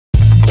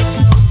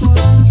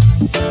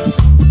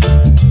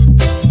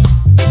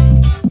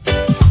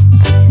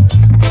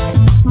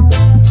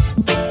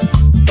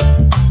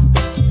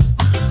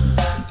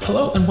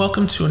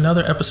welcome to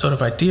another episode of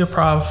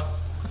Ideaprov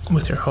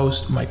with your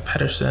host, Mike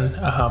Pedersen.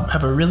 I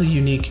have a really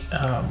unique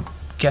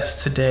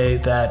guest today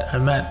that I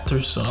met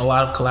through a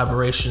lot of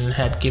collaboration and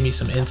had give me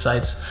some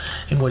insights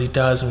in what he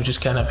does, and we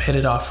just kind of hit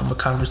it off from a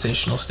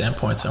conversational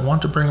standpoint. So I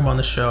wanted to bring him on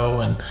the show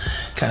and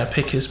kind of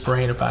pick his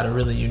brain about a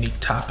really unique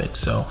topic.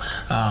 So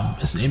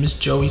his name is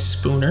Joey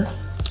Spooner.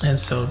 And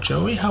so,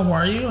 Joey, how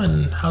are you,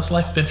 and how's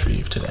life been for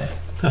you today?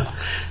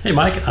 Hey,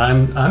 Mike,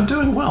 I'm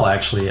doing well,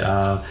 actually.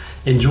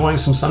 Enjoying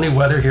some sunny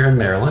weather here in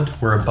Maryland.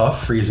 We're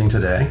above freezing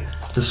today.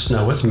 The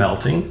snow is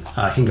melting.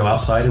 I can go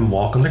outside and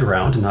walk on the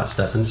ground and not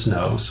step in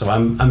snow. So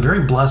I'm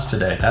very blessed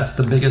today. That's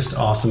the biggest,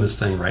 awesomest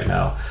thing right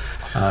now.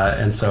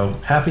 And so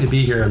happy to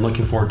be here and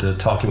looking forward to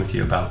talking with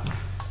you about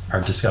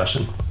our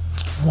discussion.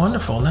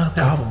 Wonderful, not a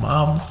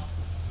problem.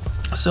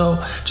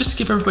 So just to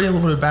give everybody a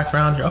little bit of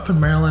background, you're up in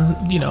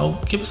Maryland.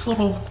 Give us a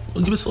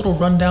little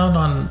rundown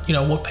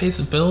on what pays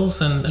the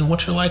bills and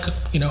what you're like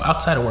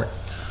outside of work.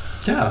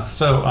 Yeah.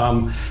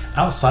 So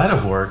outside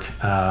of work,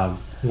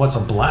 what's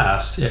a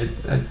blast?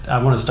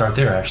 I want to start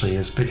there actually,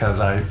 is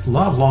because I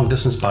love long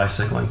distance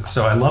bicycling.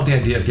 So I love the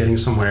idea of getting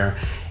somewhere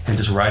and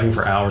just riding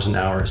for hours and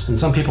hours. And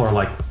some people are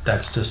like,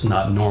 that's just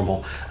not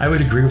normal. I would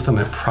agree with them,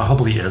 it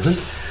probably isn't.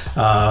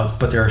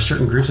 But there are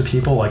certain groups of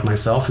people like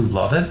myself who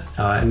love it.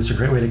 And it's a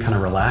great way to kind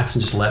of relax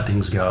and just let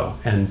things go.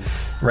 And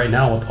right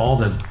now with all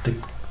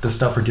the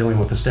stuff we're dealing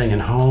with staying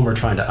in home or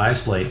trying to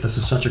isolate, this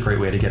is such a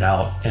great way to get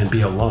out and be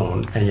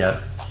alone and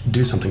yet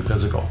do something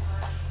physical.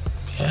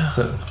 Yeah.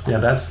 So yeah,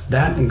 that's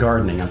that and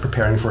gardening. I'm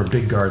preparing for a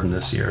big garden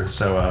this year.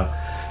 So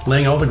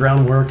laying all the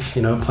groundwork,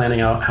 planning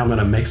out how I'm going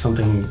to make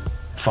something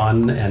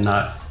fun and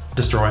not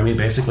destroy me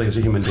basically as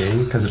a human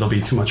being, because it'll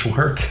be too much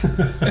work.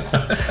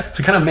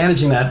 So kind of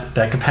managing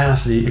that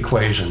capacity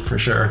equation for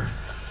sure.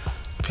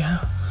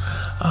 Yeah.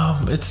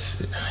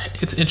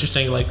 It's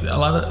interesting. Like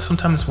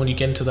sometimes when you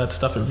get into that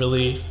stuff, it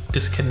really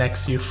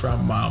disconnects you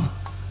from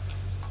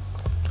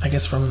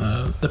from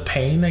the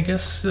pain,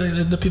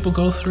 that people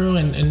go through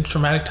in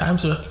traumatic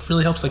times. It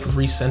really helps like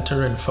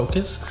recenter and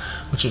focus,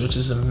 which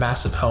is a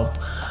massive help.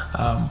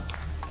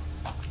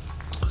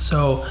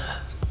 So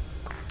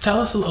tell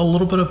us a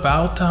little bit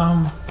about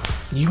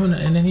you in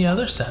any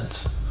other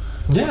sense.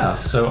 Yeah,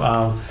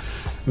 so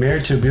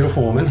married to a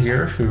beautiful woman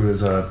here who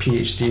is a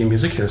PhD in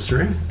music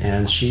history,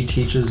 and she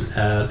teaches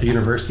at a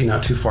university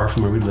not too far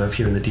from where we live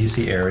here in the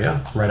DC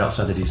area, right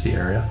outside the DC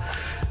area.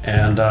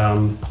 And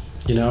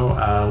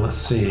let's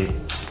see,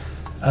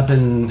 I've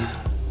been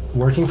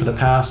working for the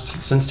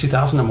past since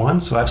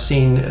 2001, so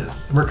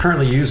we're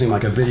currently using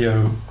like a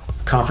video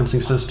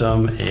conferencing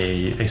system,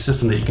 a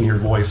system that you can hear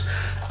voice.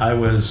 I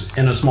was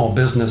in a startup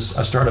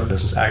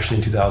business actually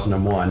in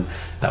 2001.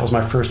 That was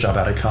my first job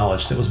out of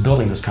college that was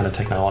building this kind of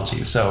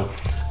technology. So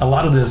a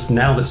lot of this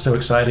now that's so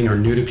exciting or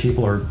new to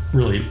people or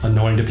really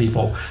annoying to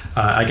people,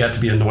 I got to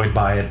be annoyed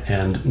by it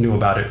and knew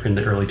about it in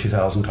the early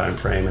 2000 time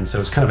frame. And so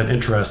it's kind of an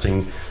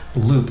interesting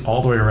loop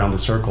all the way around the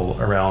circle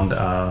around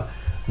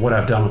what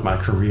I've done with my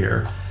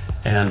career.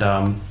 And,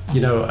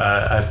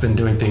 I've been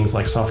doing things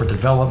like software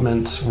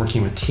development,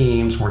 working with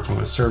teams, working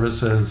with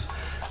services,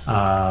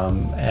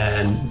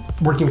 and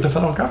working with the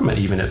federal government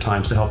even at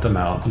times to help them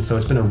out. And so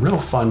it's been a real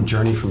fun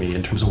journey for me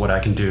in terms of what I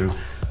can do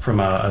from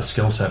a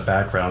skill set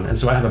background. And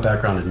so I have a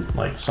background in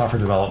like software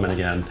development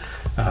again,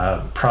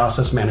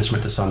 process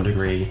management to some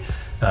degree,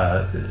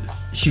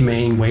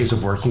 humane ways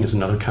of working is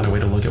another kind of way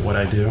to look at what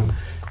I do.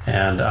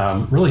 And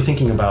really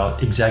thinking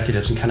about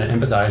executives and kind of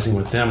empathizing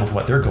with them with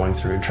what they're going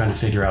through and trying to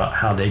figure out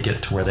how they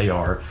get to where they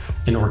are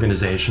in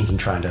organizations and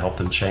trying to help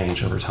them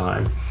change over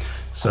time.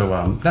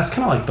 So that's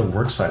kind of like the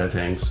work side of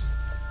things.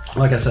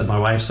 Like I said, my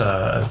wife's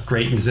a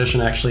great musician,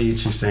 actually.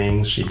 She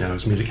sings, she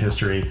knows music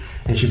history,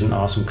 and she's an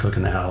awesome cook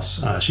in the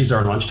house. She's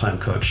our lunchtime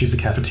cook. She's the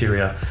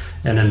cafeteria.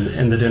 And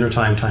in the dinner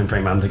time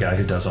frame, I'm the guy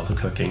who does all the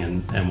cooking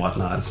and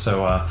whatnot.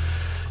 So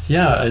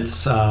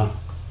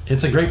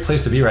it's a great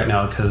place to be right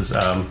now because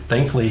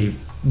thankfully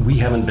we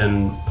haven't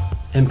been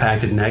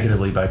impacted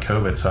negatively by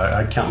COVID. So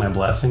I count my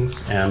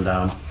blessings. And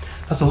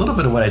that's a little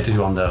bit of what I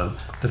do on the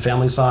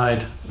family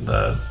side.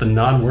 The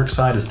non-work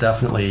side is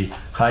definitely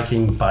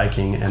hiking,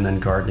 biking, and then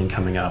gardening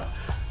coming up.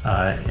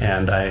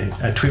 And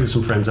I tweet with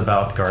some friends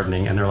about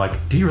gardening, and they're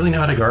like, do you really know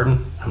how to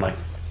garden? I'm like,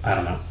 I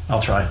don't know.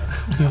 I'll try.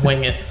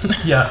 Wing it.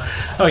 Yeah.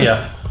 Oh,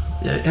 yeah.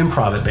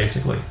 Improv it,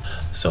 basically.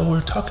 So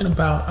we're talking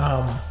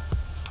about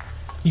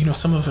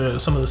some of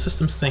the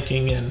systems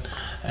thinking and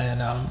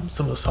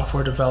some of the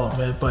software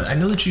development, but I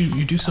know that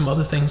you do some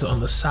other things on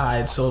the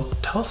side. So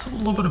tell us a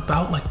little bit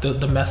about like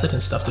the method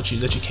and stuff that you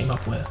came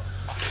up with.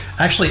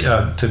 Actually,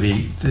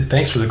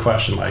 thanks for the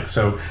question, Mike.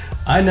 So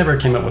I never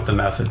came up with the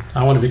method.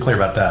 I want to be clear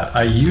about that.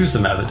 I use the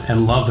method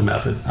and love the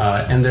method,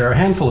 and there are a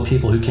handful of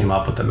people who came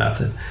up with the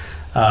method.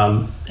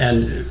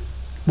 And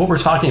what we're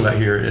talking about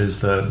here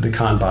is the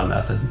Kanban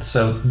method.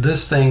 So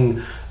this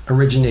thing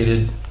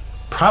originated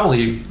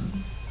probably.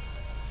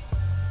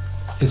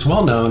 It's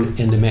well known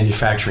in the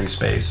manufacturing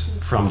space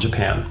from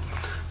Japan,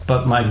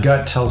 but my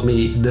gut tells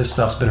me this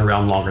stuff's been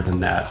around longer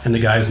than that. And the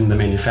guys in the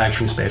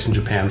manufacturing space in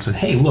Japan said,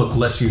 hey, look,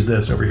 let's use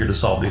this over here to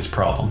solve these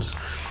problems.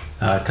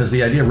 because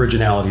the idea of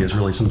originality is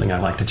really something I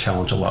like to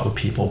challenge a lot with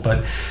people.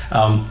 But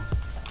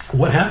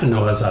what happened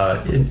was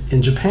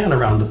in Japan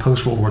around the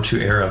post-World War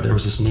II era, there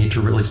was this need to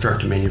really start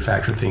to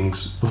manufacture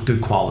things with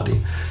good quality.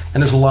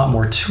 And there's a lot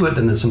more to it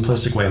than the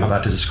simplistic way I'm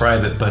about to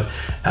describe it, but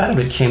out of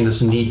it came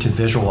this need to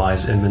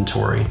visualize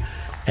inventory.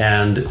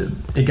 And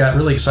it got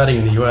really exciting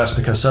in the US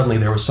because suddenly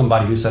there was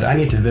somebody who said, I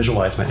need to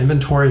visualize my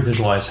inventory,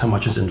 visualize how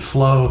much is in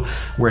flow,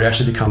 where it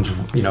actually becomes,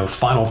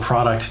 final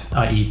product,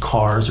 i.e.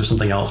 cars or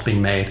something else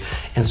being made.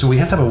 And so we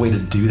have to have a way to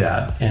do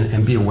that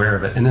and be aware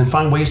of it, and then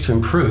find ways to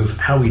improve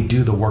how we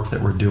do the work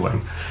that we're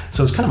doing.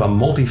 So it's kind of a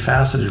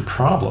multifaceted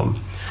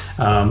problem.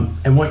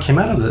 And what came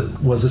out of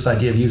it was this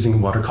idea of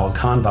using what are called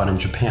Kanban in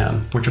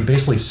Japan, which are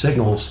basically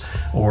signals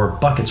or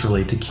buckets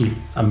really to keep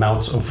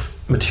amounts of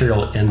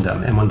material in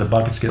them. And when the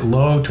buckets get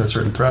low to a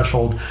certain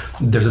threshold,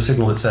 there's a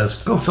signal that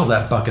says, go fill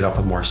that bucket up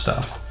with more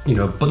stuff,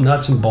 but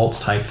nuts and bolts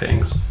type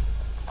things.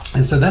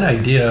 And so that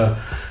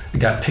idea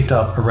got picked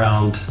up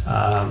around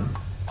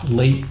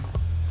late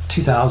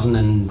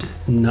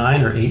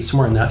 2009 or 8,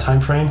 somewhere in that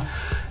time frame,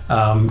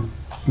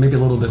 maybe a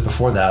little bit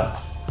before that,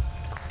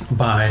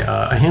 by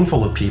a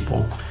handful of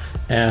people.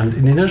 And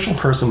the initial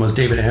person was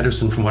David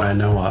Anderson, from what I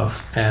know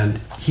of,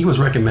 and he was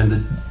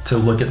recommended to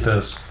look at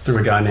this through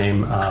a guy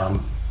named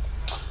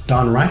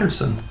Don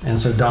Reinertsen. And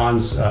so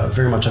Don's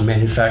very much a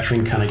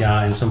manufacturing kind of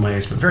guy in some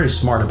ways, but very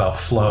smart about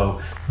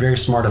flow, very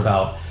smart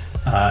about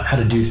how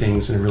to do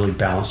things in a really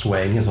balanced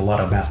way. And he has a lot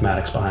of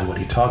mathematics behind what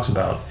he talks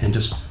about, and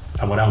just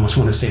what I almost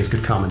want to say is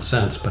good common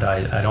sense, but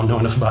I don't know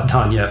enough about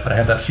Don yet, but I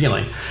have that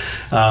feeling.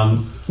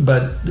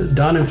 But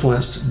Don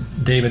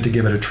influenced David to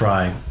give it a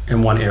try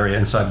in one area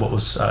inside what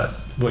was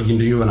what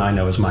you and I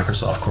know as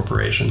Microsoft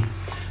Corporation.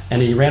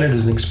 And he ran it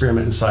as an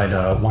experiment inside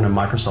one of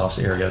Microsoft's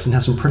areas and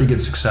had some pretty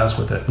good success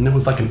with it. And it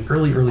was like an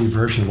early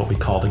version of what we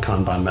call the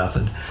Kanban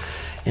Method.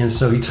 And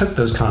so he took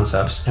those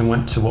concepts and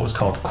went to what was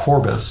called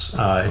Corbis.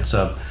 It's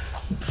a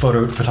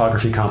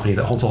photography company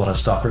that holds a lot of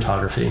stock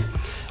photography.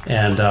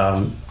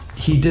 And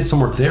he did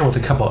some work there with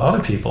a couple of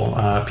other people,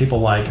 people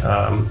like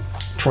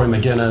Troy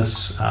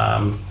McGinnis,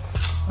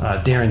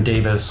 Darren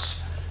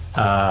Davis,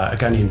 a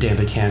guy named Dan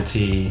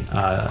Vacanti,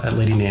 a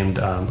lady named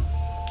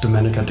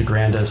Domenica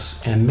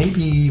DeGrandis, and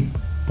maybe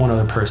one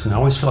other person. I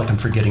always feel like I'm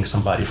forgetting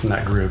somebody from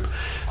that group.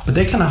 But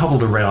they kind of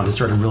huddled around and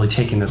started really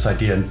taking this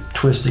idea and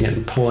twisting it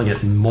and pulling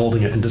it and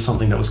molding it into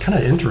something that was kind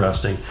of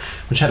interesting,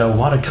 which had a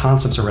lot of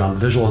concepts around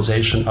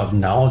visualization of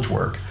knowledge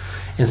work.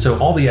 And so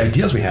all the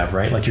ideas we have,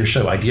 right, like your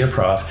show,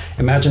 Ideaprov,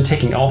 imagine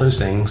taking all those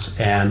things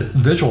and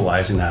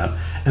visualizing that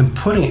and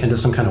putting it into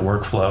some kind of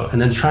workflow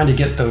and then trying to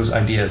get those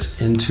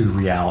ideas into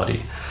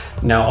reality.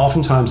 Now,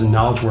 oftentimes in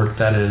knowledge work,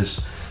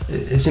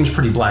 it seems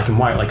pretty black and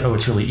white, like, oh,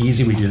 it's really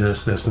easy, we do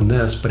this, this, and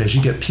this. But as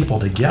you get people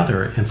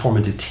together and form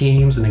into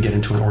teams and then get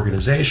into an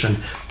organization,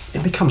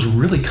 it becomes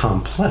really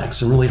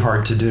complex and really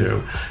hard to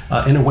do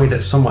in a way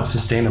that's somewhat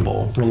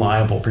sustainable,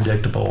 reliable,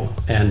 predictable,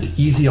 and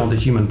easy on the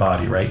human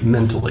body, right,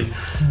 mentally.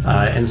 Mm-hmm.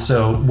 And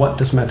so what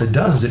this method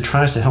does is it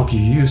tries to help you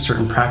use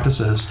certain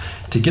practices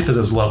to get to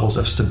those levels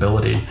of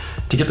stability,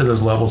 to get to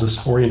those levels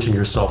of orienting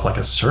yourself like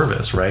a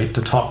service, right?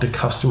 To talk to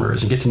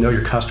customers and get to know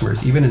your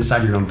customers, even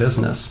inside your own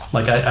business.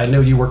 Like I know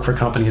you work for a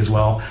company as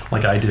well,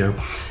 like I do.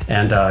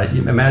 And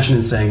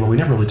imagine saying, well, we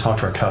never really talk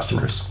to our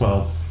customers.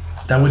 Well,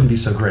 that wouldn't be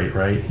so great,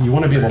 right? You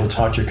want to be able to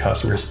talk to your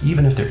customers,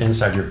 even if they're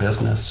inside your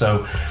business.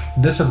 So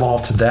this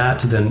evolved to that,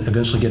 to then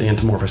eventually getting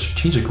into more of a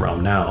strategic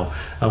realm now,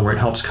 where it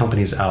helps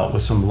companies out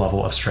with some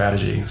level of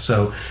strategy.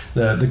 So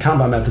the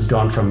Kanban method has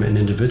gone from an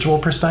individual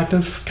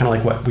perspective, kind of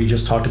like what we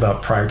just talked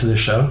about prior to this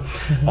show,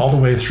 mm-hmm. all the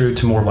way through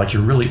to more like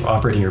you're really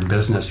operating your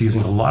business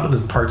using a lot of the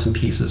parts and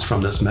pieces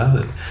from this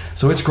method.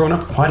 So it's grown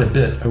up quite a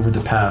bit over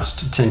the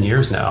past 10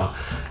 years now.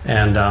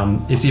 And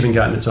it's even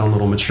gotten its own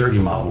little maturity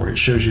model where it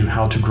shows you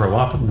how to grow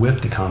up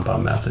with the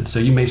Kanban method. So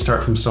you may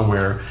start from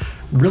somewhere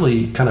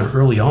really kind of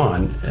early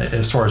on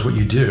as far as what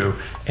you do,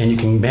 and you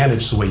can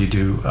manage the way you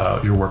do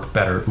your work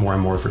better more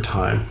and more over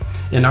time.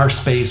 In our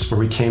space where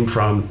we came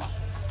from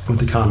with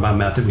the Kanban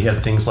method, we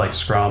had things like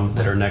Scrum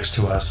that are next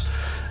to us,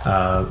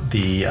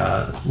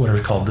 what are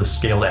called the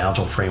scaled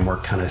agile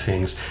framework kind of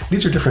things.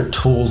 These are different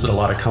tools that a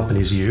lot of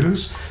companies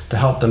use to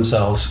help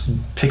themselves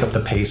pick up the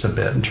pace a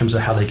bit in terms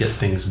of how they get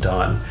things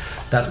done.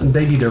 That's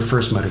maybe their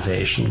first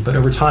motivation, but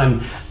over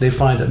time they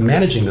find that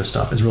managing this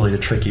stuff is really the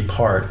tricky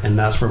part, and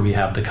that's where we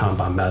have the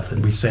Kanban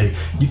method. We say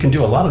you can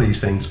do a lot of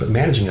these things, but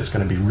managing it's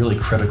going to be really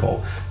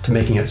critical to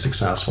making it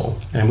successful.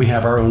 And we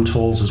have our own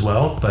tools as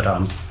well, but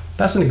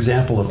that's an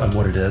example of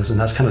what it is, and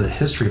that's kind of the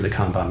history of the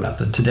Kanban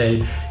method.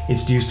 Today,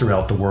 it's used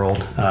throughout the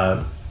world,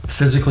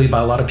 physically by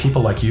a lot of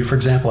people like you, for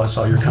example. I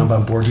saw your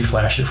Kanban board, you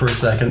flashed it for a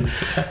second.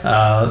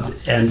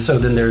 And so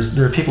then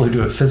there are people who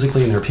do it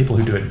physically, and there are people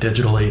who do it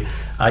digitally.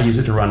 I use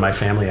it to run my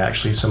family,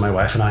 actually, so my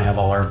wife and I have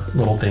all our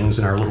little things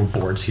and our little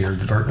boards here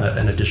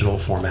in a digital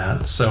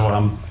format.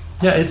 So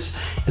yeah,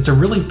 it's a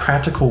really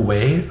practical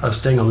way of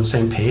staying on the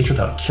same page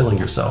without killing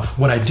yourself.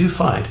 What I do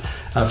find,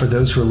 for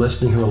those who are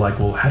listening who are like,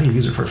 well, how do you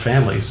use it for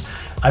families?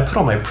 I put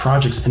all my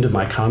projects into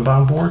my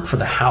Kanban board for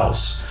the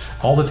house,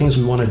 all the things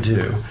we want to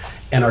do.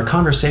 and our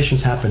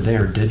conversations happen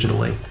there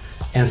digitally.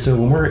 And so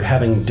when we're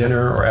having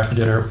dinner or after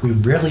dinner, we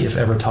rarely, if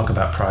ever, talk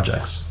about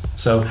projects.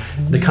 So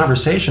the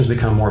conversations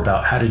become more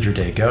about how did your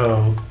day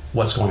go?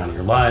 What's going on in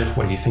your life?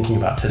 What are you thinking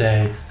about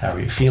today? How are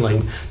you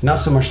feeling? Not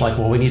so much like,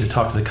 well, we need to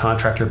talk to the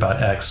contractor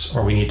about X,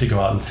 or we need to go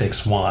out and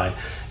fix Y.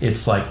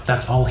 It's like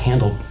that's all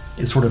handled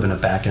sort of in a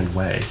back-end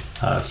way.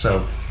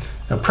 So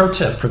a pro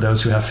tip for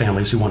those who have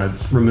families who want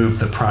to remove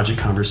the project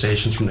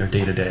conversations from their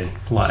day-to-day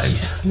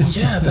lives.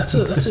 Yeah, that's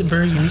a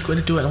very unique way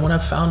to do it. And what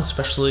I've found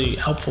especially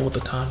helpful with the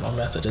Kanban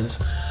method is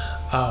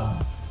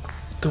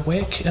the way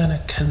it kind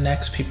of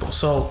connects people.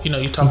 So,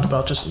 you talked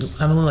about just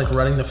not only like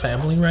running the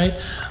family, right?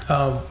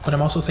 But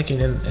I'm also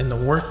thinking in the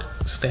work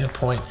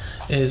standpoint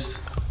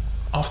is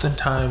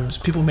oftentimes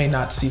people may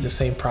not see the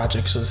same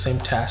projects or the same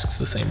tasks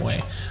the same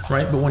way,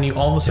 right? But when you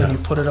all of a sudden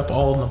you put it up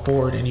all on the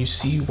board and you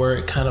see where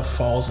it kind of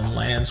falls and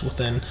lands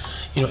within,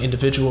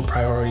 individual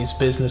priorities,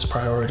 business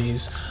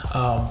priorities,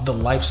 the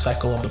life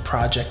cycle of the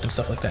project and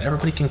stuff like that,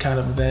 everybody can kind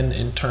of then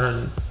in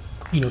turn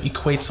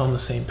equates on the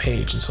same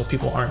page, and so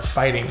people aren't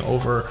fighting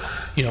over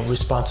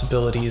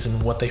responsibilities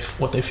and what they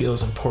feel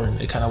is important.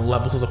 It kind of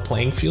levels the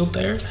playing field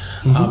there,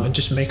 and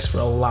just makes for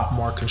a lot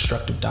more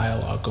constructive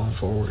dialogue going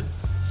forward.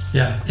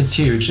 Yeah, it's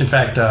huge. In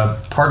fact,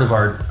 part of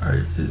our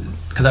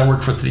because I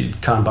work for the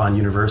Kanban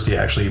University,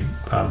 actually,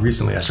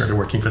 recently I started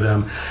working for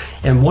them.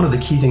 And one of the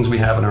key things we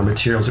have in our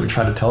materials that we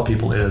try to tell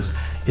people is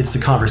it's the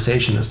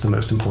conversation that's the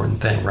most important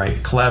thing,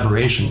 right?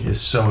 Collaboration is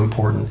so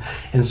important.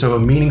 And so a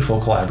meaningful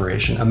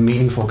collaboration, a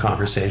meaningful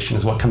conversation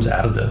is what comes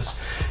out of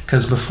this.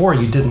 Because before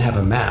you didn't have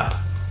a map,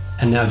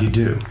 and now you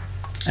do.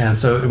 And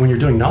so when you're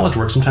doing knowledge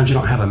work, sometimes you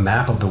don't have a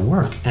map of the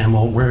work. And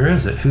well, where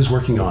is it? Who's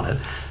working on it?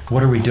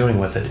 What are we doing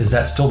with it? Is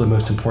that still the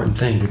most important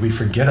thing? Did we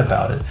forget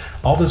about it?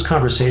 All those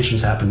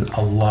conversations happen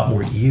a lot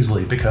more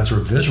easily because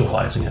we're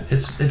visualizing it.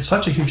 It's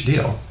such a huge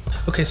deal.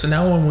 Okay, so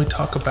now when we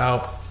talk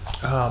about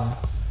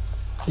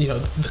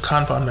the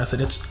Kanban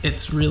method,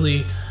 it's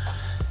really,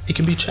 it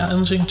can be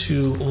challenging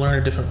to learn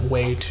a different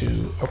way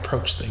to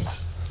approach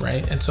things,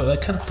 right? And so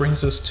that kind of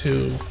brings us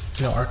to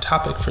our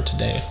topic for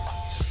today,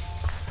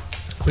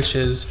 which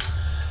is,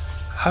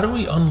 how do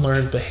we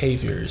unlearn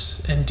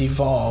behaviors and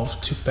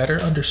devolve to better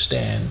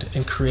understand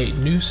and create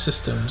new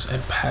systems and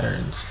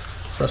patterns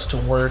for us to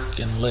work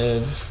and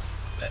live,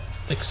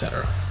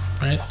 etc.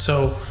 Right?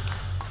 So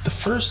the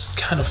first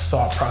kind of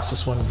thought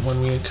process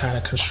when we kind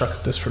of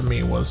constructed this for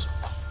me was,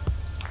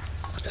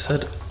 I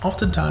said,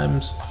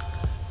 oftentimes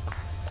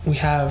we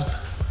kind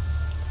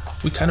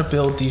of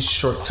build these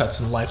shortcuts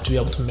in life to be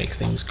able to make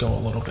things go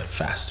a little bit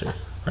faster,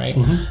 right?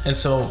 And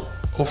so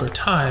over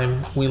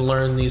time, we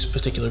learn these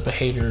particular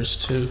behaviors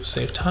to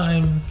save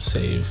time,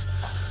 save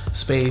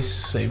space,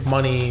 save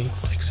money,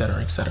 etc.,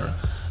 etc.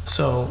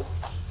 So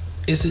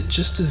do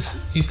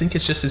you think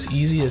it's just as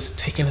easy as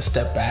taking a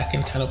step back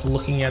and kind of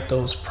looking at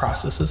those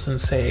processes and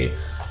say,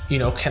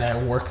 can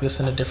I work this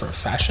in a different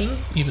fashion,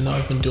 even though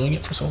I've been doing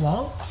it for so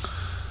long?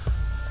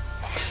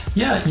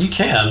 Yeah, you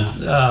can.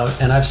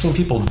 And I've seen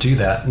people do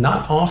that.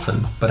 Not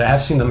often, but I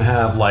have seen them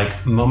have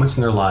like moments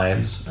in their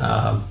lives.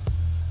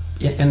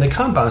 In the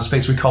Kanban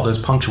space, we call those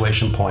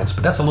punctuation points,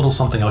 but that's a little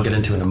something I'll get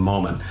into in a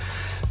moment.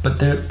 But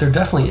there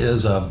definitely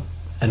is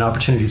an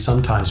opportunity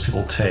sometimes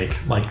people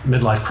take, like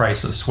midlife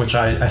crisis, which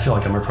I feel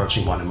like I'm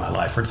approaching one in my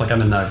life, where it's like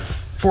I'm in the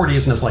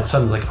 40s and it's like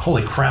suddenly like,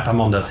 holy crap, I'm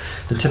on the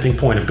tipping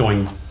point of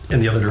going in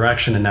the other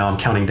direction, and now I'm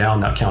counting down,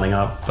 not counting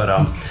up. But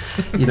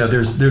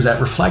there's that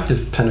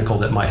reflective pinnacle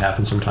that might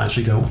happen sometimes.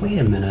 You go, wait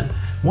a minute,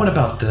 what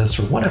about this,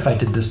 or what if I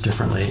did this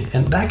differently?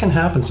 And that can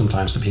happen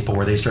sometimes to people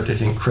where they start to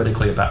think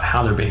critically about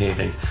how they're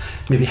behaving,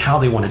 maybe how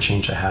they want to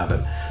change a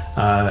habit,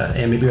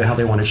 and maybe how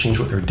they want to change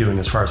what they're doing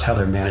as far as how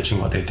they're managing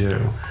what they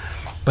do.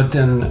 But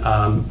then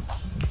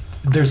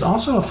there's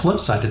also a flip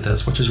side to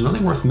this, which is really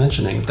worth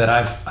mentioning, that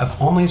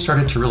I've only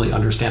started to really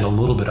understand a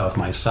little bit of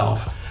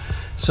myself.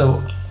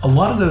 So a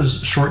lot of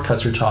those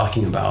shortcuts you're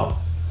talking about,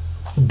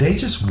 they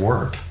just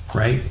work,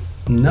 right?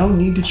 No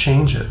need to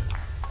change it.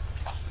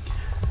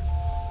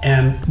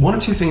 And one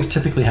of two things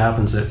typically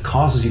happens that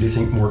causes you to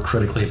think more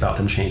critically about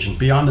them changing,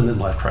 beyond the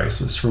midlife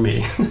crisis for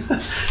me.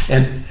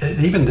 And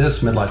even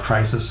this midlife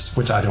crisis,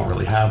 which I don't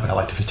really have, but I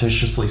like to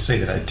fictitiously say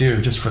that I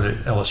do, just for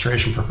the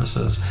illustration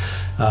purposes.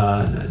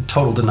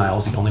 Total denial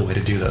is the only way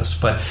to do this.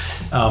 But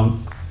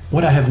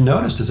what I have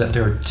noticed is that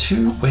there are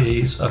two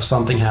ways of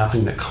something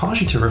happening that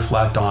cause you to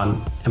reflect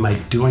on, am I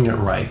doing it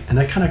right? And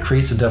that kind of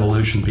creates a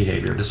devolution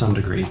behavior to some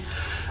degree.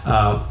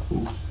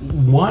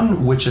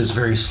 One, which is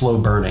very slow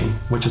burning,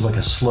 which is like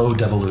a slow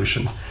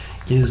devolution,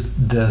 is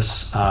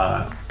this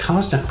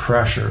constant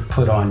pressure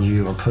put on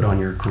you or put on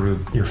your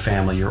group, your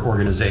family, your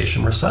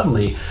organization, where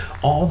suddenly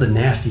all the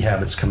nasty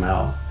habits come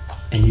out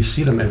and you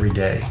see them every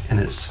day and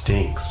it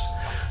stinks.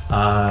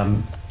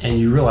 And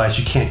you realize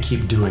you can't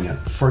keep doing it.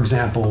 For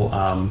example,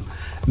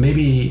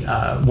 maybe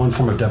one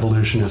form of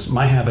devolution is,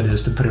 my habit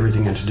is to put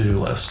everything into to-do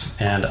list,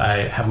 and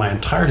I have my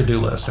entire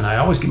to-do list, and I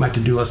always get my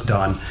to-do list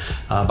done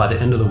by the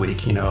end of the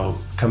week.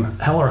 Come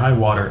hell or high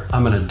water,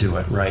 I'm going to do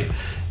it, right?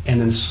 And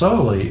then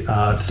slowly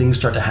things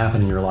start to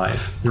happen in your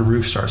life. Your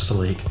roof starts to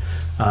leak.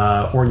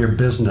 or in your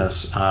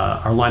business,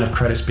 our line of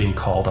credit's being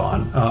called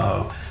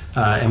on.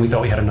 And we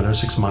thought we had another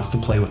 6 months to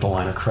play with the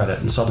line of credit,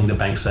 and suddenly the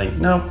bank's saying,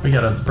 no, we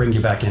got to bring you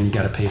back in, you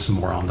got to pay some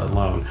more on the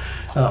loan.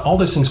 All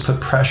those things put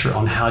pressure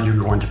on how you're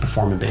going to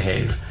perform and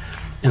behave.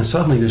 And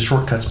suddenly the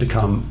shortcuts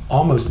become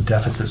almost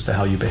deficits to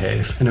how you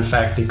behave. And in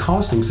fact, they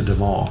cause things to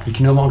devolve. You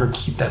can no longer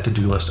keep that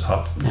to-do list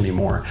up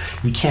anymore.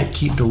 You can't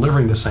keep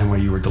delivering the same way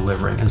you were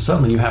delivering. And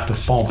suddenly you have to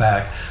fall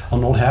back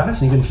on old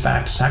habits and even, in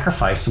fact,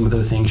 sacrifice some of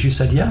the things you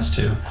said yes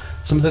to,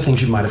 some of the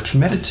things you might have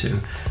committed to,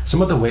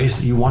 some of the ways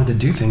that you wanted to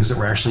do things that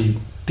were actually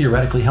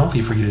theoretically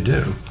healthy for you to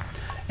do.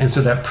 And so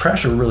that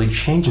pressure really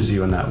changes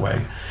you in that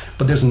way.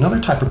 But there's another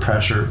type of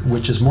pressure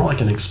which is more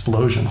like an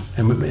explosion.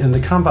 And in the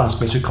Kanban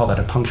space, we call that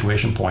a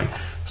punctuation point.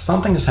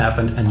 Something has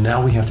happened and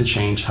now we have to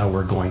change how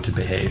we're going to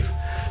behave.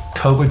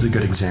 COVID's a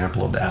good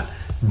example of that.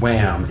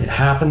 Wham, it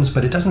happens,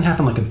 but it doesn't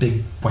happen like a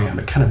big wham.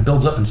 It kind of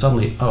builds up and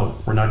suddenly, oh,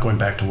 we're not going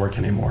back to work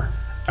anymore.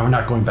 And we're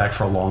not going back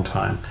for a long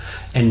time.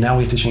 And now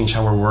we have to change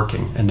how we're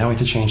working. And now we have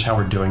to change how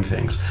we're doing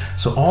things.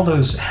 So all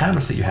those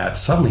habits that you had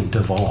suddenly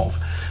devolve.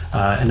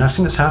 And I've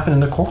seen this happen in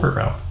the corporate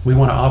route. We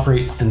want to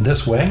operate in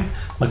this way,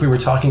 like we were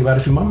talking about a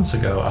few moments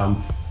ago.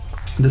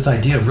 This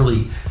idea of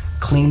really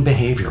clean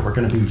behavior. We're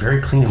going to be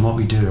very clean in what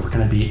we do. We're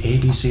going to be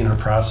ABC in our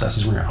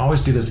processes. We're going to always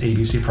do those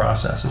ABC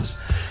processes.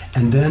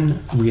 And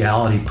then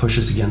reality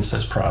pushes against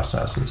those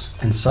processes.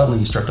 And suddenly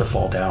you start to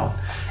fall down.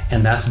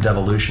 And that's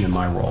devolution in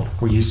my world,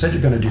 where you said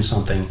you're going to do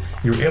something,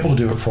 you were able to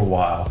do it for a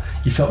while,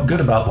 you felt good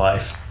about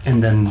life,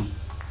 and then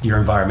your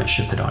environment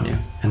shifted on you.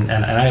 And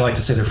I like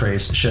to say the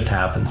phrase, shift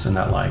happens in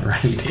that line,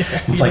 right?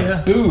 Yeah, it's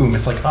like, boom,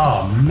 it's like,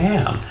 oh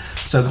man.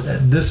 So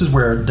this is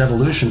where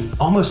devolution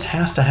almost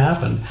has to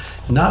happen,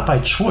 not by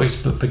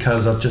choice, but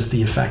because of just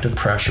the effect of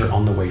pressure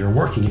on the way you're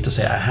working. You have to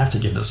say, I have to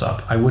give this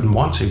up. I wouldn't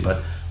want to,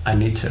 but I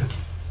need to.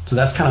 So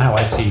that's kind of how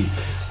I see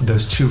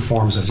those two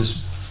forms of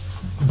just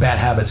bad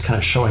habits kind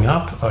of showing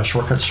up,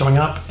 shortcuts showing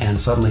up, and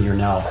suddenly you're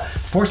now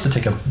forced to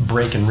take a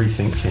break and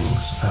rethink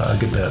things a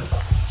good bit.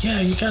 Yeah,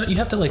 you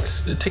have to like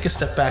take a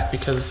step back,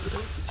 because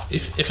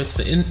if it's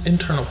the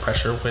internal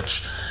pressure,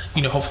 which,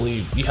 you know,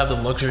 hopefully you have the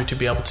luxury to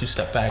be able to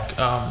step back,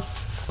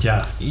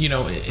 you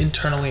know,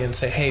 internally and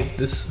say, hey,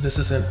 this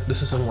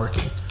isn't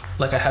working.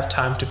 Like I have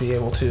time to be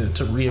able to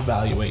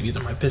reevaluate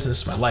either my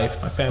business, my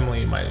life, my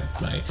family,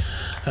 my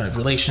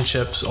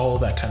relationships, all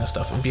of that kind of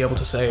stuff, and be able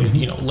to say,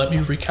 you know, let me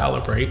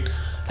recalibrate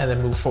and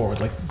then move forward.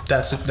 Like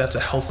that's a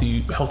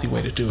healthy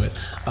way to do it.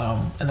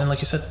 And then, like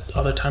you said,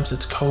 other times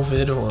it's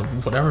COVID or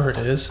whatever it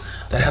is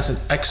that has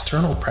an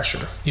external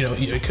pressure. You know,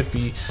 it could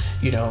be,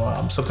 you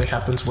know, something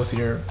happens with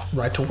your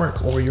right to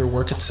work or your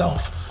work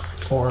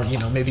itself, or, you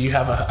know, maybe you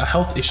have a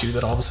health issue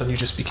that all of a sudden you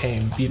just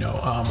became, you know,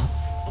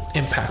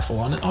 impactful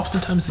on. And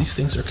oftentimes these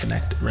things are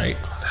connected, right?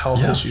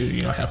 Health issue,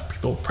 you know, have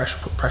people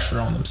put pressure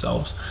on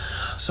themselves.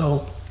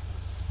 So,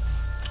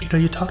 you know,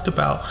 you talked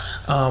about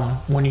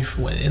when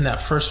in that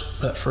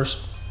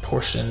first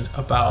portion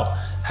about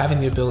having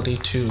the ability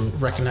to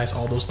recognize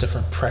all those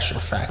different pressure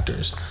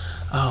factors,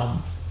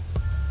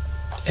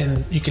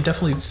 and you can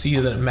definitely see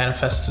that it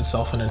manifests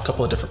itself in a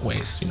couple of different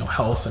ways. You know,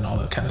 health and all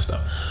that kind of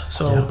stuff.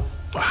 So,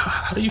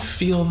 how do you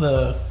feel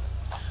the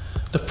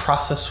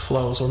process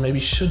flows, or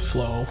maybe should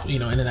flow, you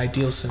know, in an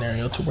ideal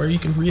scenario, to where you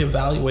can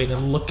reevaluate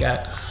and look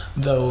at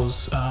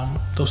those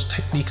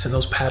techniques and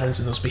those patterns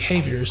and those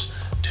behaviors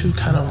to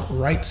kind of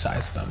right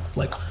size them?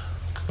 Like,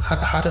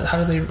 how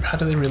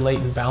do they relate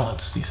and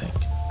balance, do you think?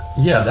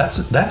 Yeah,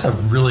 that's a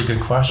really good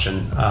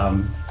question.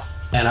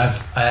 And I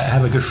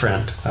have a good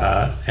friend,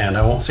 and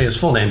I won't say his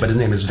full name, but his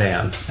name is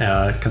Van,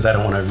 because I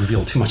don't want to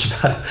reveal too much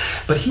about it.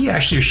 But he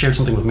actually shared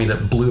something with me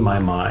that blew my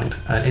mind,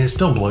 and it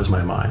still blows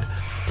my mind,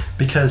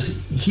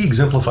 because he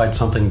exemplified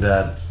something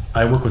that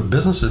I work with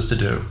businesses to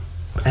do.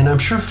 And I'm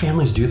sure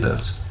families do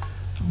this,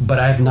 but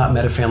I have not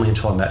met a family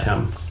until I met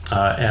him.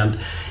 And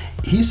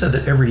he said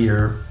that every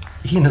year,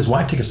 he and his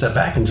wife take a step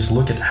back and just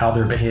look at how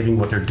they're behaving,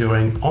 what they're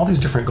doing, all these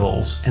different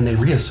goals, and they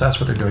reassess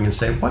what they're doing and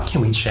say, what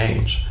can we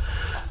change?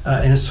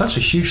 And it's such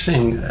a huge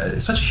thing,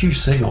 it's such a huge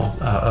signal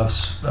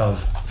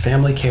of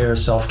family care,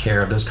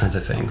 self-care, those kinds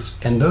of things.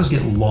 And those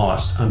get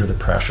lost under the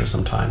pressure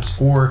sometimes,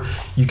 or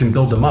you can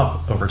build them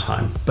up over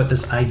time. But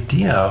this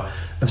idea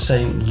of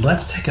saying,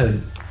 let's take a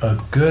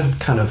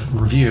good kind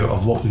of review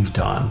of what we've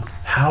done.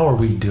 How are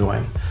we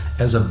doing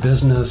as a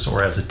business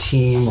or as a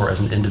team or as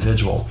an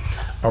individual?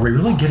 Are we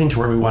really getting to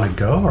where we want to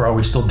go, or are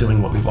we still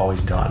doing what we've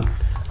always done?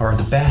 Are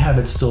the bad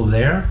habits still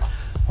there,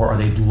 or are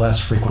they less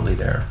frequently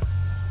there?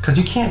 Because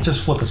you can't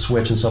just flip a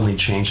switch and suddenly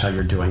change how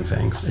you're doing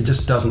things. It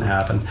just doesn't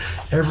happen.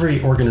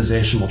 Every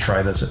organization will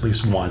try this at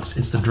least once.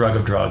 It's the drug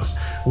of drugs.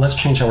 Let's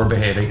change how we're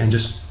behaving and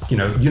just, you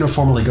know,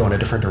 uniformly go in a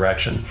different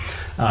direction.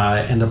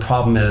 And the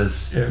problem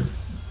is,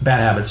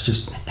 bad habits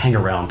just hang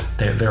around.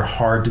 They're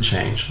hard to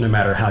change, no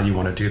matter how you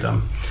want to do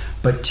them.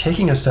 But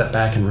taking a step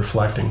back and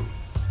reflecting.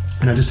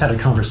 And I just had a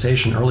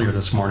conversation earlier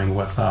this morning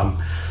with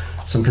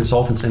some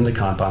consultants in the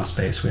Kanban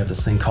space. We have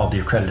this thing called the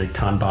accredited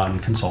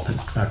Kanban consultant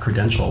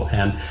credential.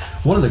 And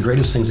one of the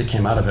greatest things that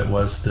came out of it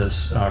was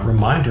this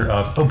reminder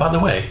of, oh, by the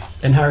way,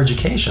 in higher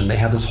education, they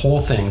have this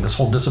whole thing, this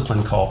whole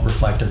discipline called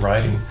reflective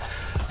writing.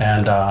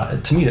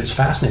 And to me, it's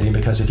fascinating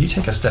because if you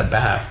take a step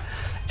back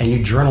and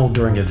you journal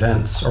during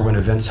events or when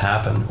events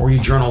happen, or you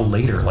journal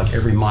later, like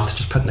every month,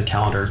 just put in the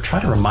calendar, try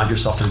to remind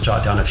yourself to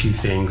jot down a few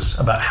things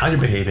about how you're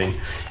behaving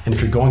and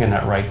if you're going in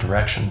that right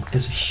direction.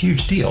 It's a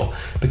huge deal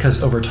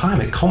because over time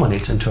it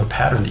culminates into a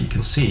pattern that you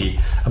can see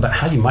about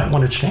how you might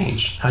want to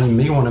change, how you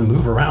may want to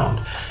move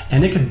around.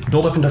 And it could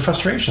build up into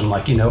frustration,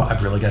 like,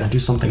 I've really got to do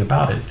something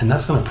about it. And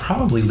that's going to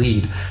probably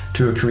lead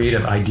to a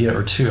creative idea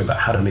or two about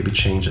how to maybe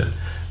change it.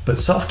 But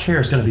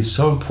self-care is going to be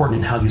so important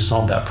in how you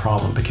solve that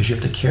problem because you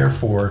have to care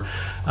for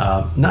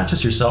not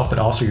just yourself, but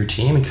also your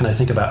team, and kind of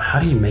think about how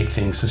do you make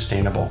things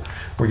sustainable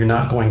where you're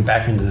not going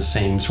back into the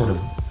same sort of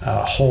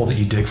hole that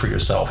you dig for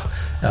yourself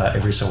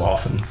every so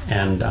often.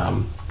 And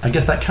I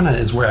guess that kind of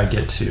is where I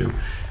get to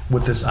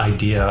with this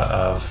idea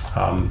of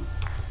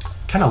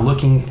kind of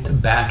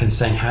looking back and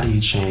saying, how do you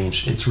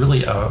change? It's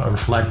really a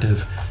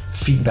reflective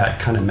feedback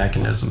kind of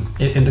mechanism.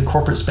 In the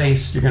corporate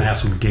space, you're going to have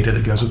some data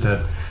that goes with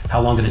it. How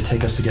long did it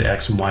take us to get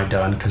X and Y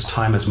done? Because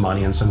time is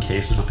money in some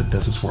cases with the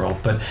business world.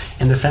 But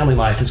in the family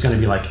life, it's going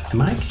to be like, am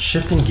I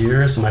shifting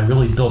gears? Am I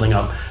really building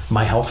up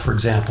my health, for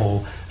example,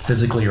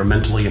 physically or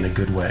mentally in a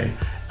good way?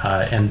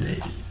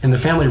 And in the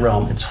family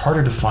realm, it's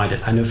harder to find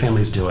it. I know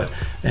families do it.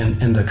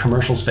 And in the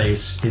commercial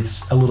space,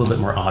 it's a little bit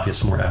more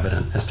obvious and more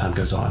evident as time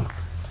goes on.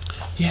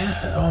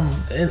 Yeah,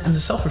 and the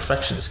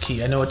self-reflection is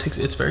key. I know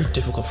it's very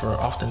difficult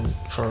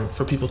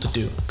for people to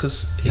do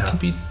because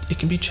it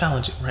can be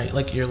challenging, right?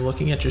 Like you're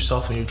looking at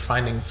yourself and you're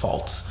finding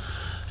faults.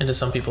 And to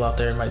some people out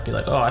there, it might be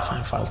like, oh, I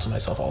find faults in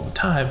myself all the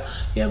time.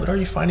 Yeah, but are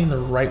you finding the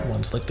right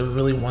ones, like the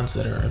really ones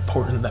that are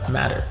important, that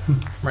matter,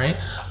 right?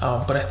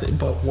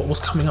 But what was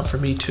coming up for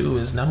me too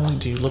is not only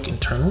do you look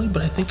internally,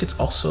 but I think it's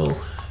also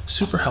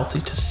super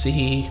healthy to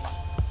see,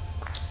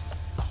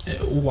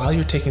 while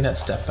you're taking that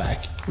step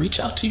back, reach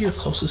out to your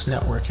closest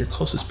network, your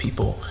closest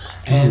people,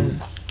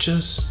 and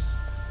just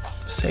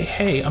say,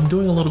 hey, I'm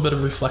doing a little bit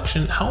of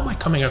reflection. How am I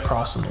coming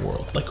across in the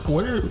world? Like,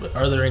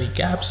 are there any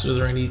gaps? Are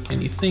there any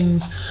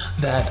things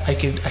that I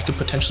could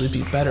potentially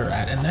be better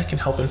at? And that can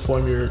help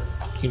inform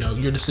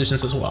your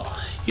decisions as well.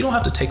 You don't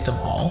have to take them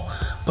all,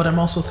 but I'm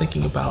also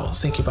thinking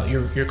about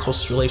your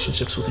closest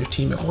relationships with your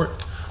team at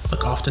work.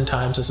 Like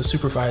oftentimes as a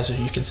supervisor,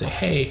 you can say,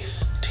 hey,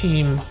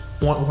 team,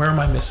 where am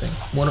I missing?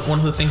 One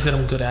of the things that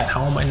I'm good at,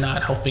 how am I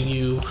not helping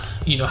you?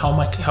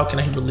 How can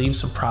I relieve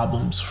some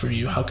problems for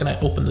you? How can I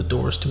open the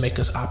doors to make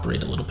us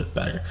operate a little bit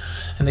better?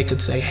 And they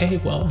could say, hey,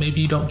 well,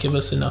 maybe you don't give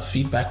us enough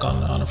feedback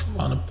on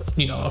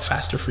a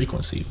faster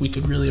frequency. We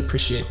could really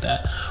appreciate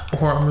that.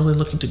 Or I'm really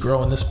looking to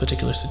grow in this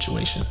particular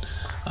situation.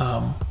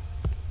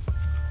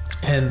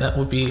 And that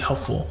would be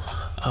helpful.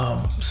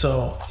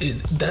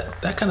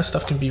 That kind of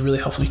stuff can be really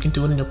helpful. You can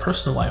do it in your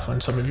personal life,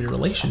 on some of your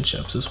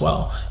relationships as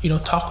well.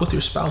 Talk with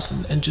your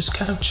spouse and just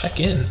kind of check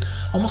in,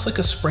 almost like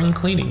a spring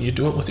cleaning. You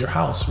do it with your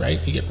house, right?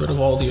 You get rid of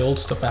all the old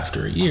stuff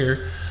after a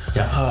year.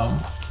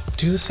 Yeah.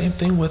 Do the same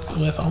thing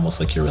with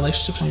almost like your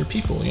relationships and your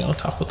people.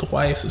 Talk with the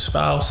wife, the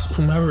spouse,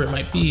 whomever it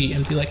might be,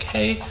 and be like,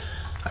 hey,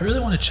 I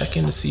really want to check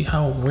in to see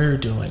how we're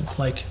doing.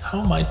 Like,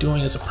 how am I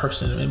doing as a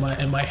person?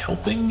 Am I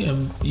helping?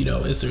 And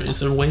is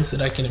there ways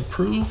that I can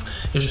improve?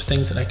 Is there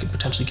things that I could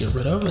potentially get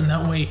rid of? And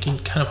that way you can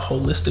kind of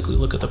holistically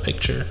look at the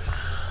picture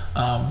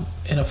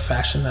in a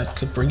fashion that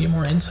could bring you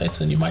more insights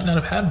than you might not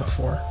have had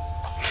before.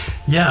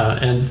 Yeah,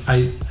 and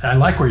I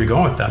like where you're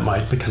going with that,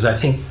 Mike, because I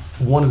think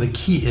one of the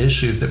key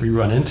issues that we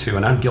run into,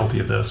 and I'm guilty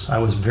of this, I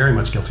was very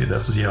much guilty of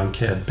this as a young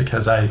kid,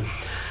 because I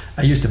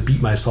used to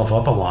beat myself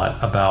up a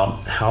lot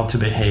about how to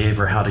behave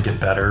or how to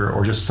get better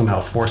or just somehow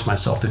force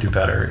myself to do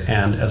better.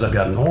 And as I've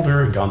gotten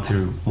older and gone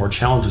through more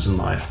challenges in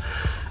life,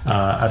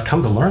 I've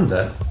come to learn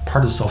that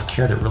part of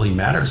self-care that really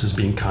matters is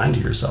being kind to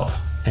yourself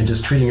and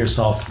just treating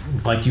yourself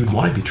like you'd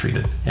want to be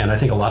treated. And I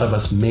think a lot of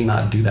us may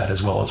not do that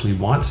as well as we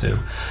want to.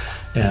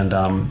 And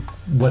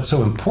what's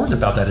so important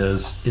about that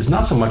is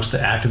not so much the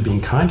act of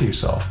being kind to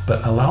yourself,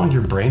 but allowing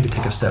your brain to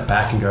take a step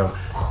back and go,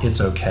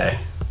 it's okay.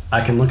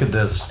 I can look at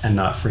this and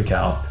not freak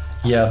out.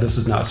 Yeah, this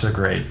is not so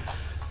great,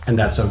 and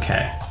that's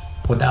okay,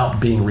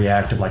 without being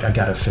reactive, like I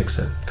gotta fix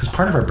it. Because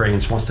part of our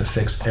brains wants to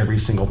fix every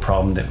single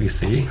problem that we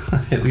see.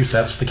 At least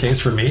that's the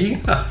case for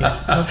me.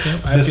 Yeah, okay.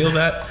 I feel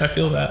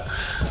that.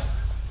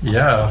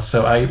 Yeah,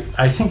 so I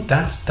think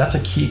that's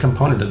a key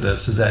component of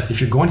this, is that if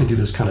you're going to do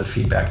this kind of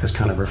feedback, this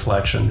kind of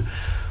reflection,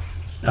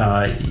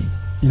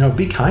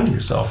 be kind to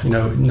yourself.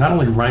 Not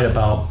only write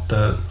about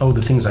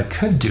the things I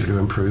could do to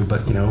improve,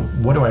 but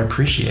what do I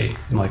appreciate,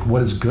 and like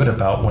what is good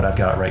about what I've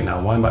got right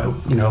now. Why am I?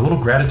 A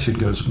little gratitude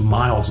goes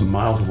miles and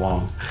miles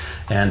along,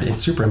 and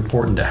it's super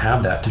important to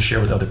have that to share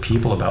with other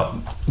people about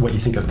what you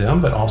think of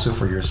them, but also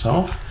for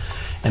yourself.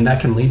 And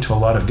that can lead to a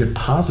lot of good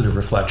positive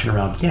reflection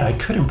around, yeah, I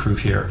could improve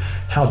here.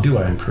 How do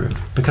I improve?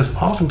 Because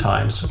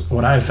oftentimes,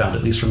 what I have found,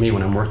 at least for me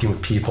when I'm working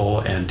with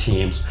people and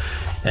teams,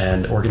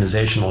 and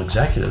organizational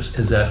executives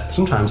is that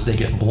sometimes they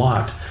get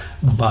blocked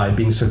by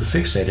being so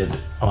fixated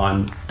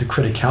on the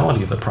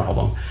criticality of the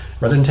problem,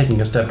 rather than taking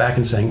a step back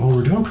and saying, well,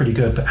 we're doing pretty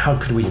good, but how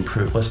could we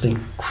improve? Let's think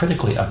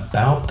critically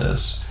about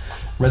this,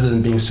 rather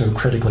than being so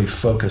critically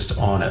focused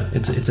on it.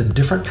 It's a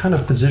different kind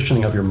of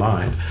positioning of your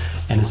mind,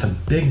 and it's a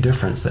big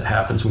difference that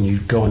happens when you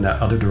go in that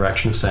other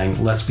direction of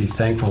saying, let's be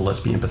thankful, let's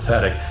be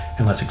empathetic,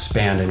 and let's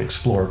expand and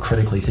explore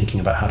critically thinking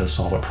about how to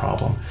solve a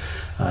problem.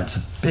 It's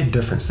a big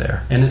difference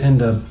there. And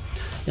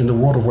in the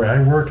world of where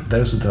I work,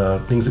 those are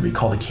the things that we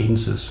call the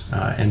cadences.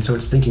 And so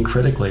it's thinking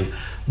critically,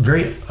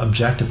 very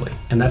objectively.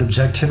 And that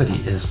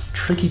objectivity is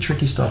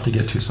tricky stuff to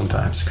get to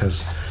sometimes,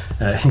 because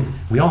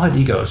we all have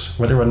egos,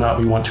 whether or not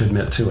we want to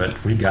admit to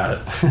it. We got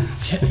it.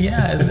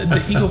 Yeah,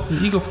 the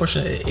ego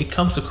portion, it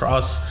comes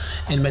across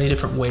in many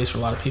different ways for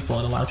a lot of people.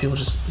 And a lot of people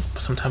just,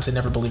 sometimes they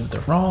never believe that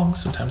they're wrong.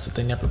 Sometimes that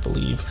they never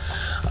believe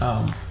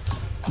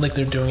like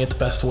they're doing it the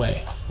best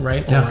way,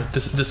 right? Yeah. Or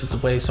this is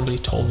the way somebody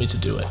told me to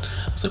do it.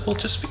 It's like, well,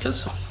 just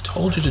because somebody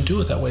told you to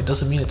do it that way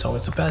doesn't mean it's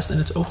always the best. And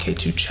it's okay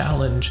to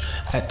challenge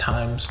at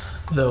times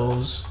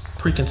those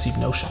preconceived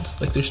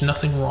notions. Like, there's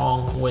nothing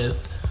wrong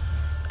with,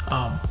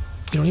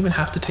 you don't even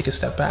have to take a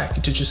step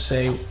back to just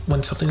say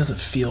when something doesn't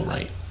feel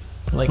right.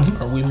 Like,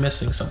 are we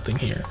missing something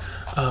here?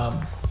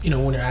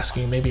 When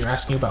you're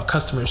asking about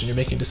customers and you're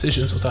making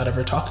decisions without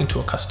ever talking to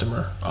a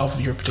customer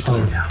of your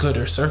particular good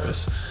or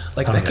service.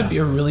 Like, that could be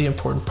a really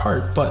important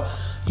part, but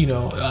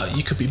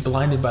you could be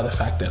blinded by the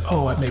fact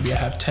that, maybe I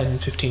have 10,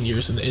 15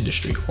 years in the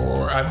industry,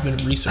 or I've been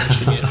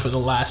researching it for the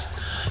last,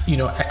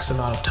 X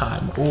amount of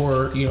time,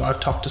 or, I've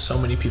talked to so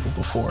many people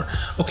before.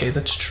 Okay,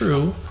 that's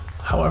true.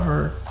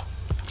 However,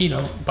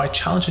 by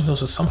challenging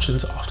those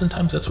assumptions,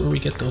 oftentimes that's where we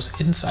get those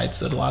insights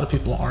that a lot of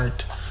people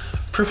aren't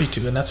privy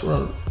to. And that's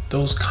where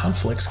those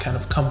conflicts kind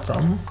of come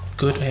from,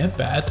 good and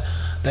bad,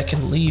 that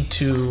can lead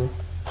to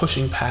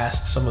pushing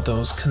past some of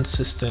those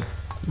consistent,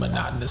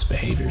 monotonous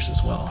behaviors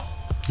as well.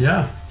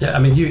 Yeah. I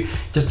mean,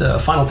 just a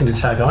final thing to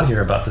tag on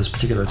here about this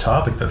particular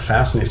topic that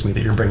fascinates me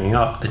that you're bringing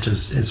up, that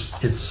just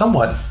it's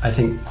somewhat, I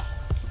think,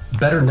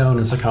 better known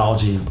in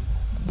psychology,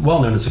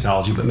 well known in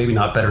psychology, but maybe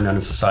not better known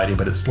in society,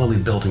 but it's slowly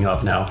building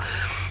up now,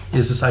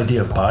 is this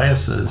idea of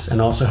biases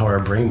and also how our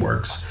brain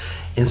works.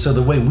 And so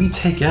the way we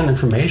take in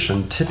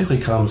information typically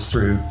comes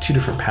through two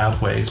different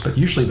pathways, but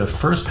usually the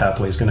first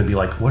pathway is going to be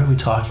like, what are we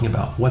talking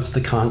about? What's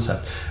the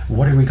concept?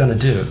 What are we going to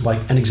do?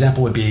 Like, an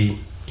example would be,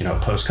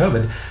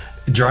 post-COVID,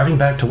 driving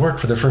back to work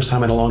for the first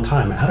time in a long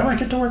time. How do I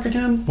get to work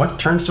again? What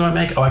turns do I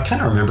make? I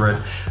kind of remember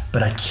it,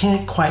 but I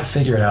can't quite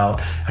figure it out.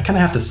 I kind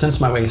of have to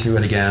sense my way through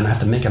it again. I have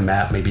to make a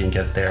map maybe and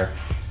get there.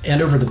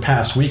 And over the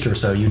past week or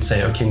so, you'd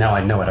say, okay, now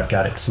I know it. I've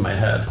got it in my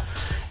head.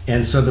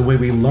 And so the way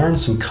we learn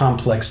some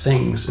complex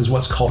things is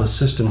what's called a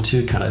system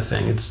 2 kind of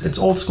thing. It's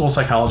old school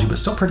psychology, but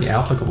still pretty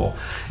applicable.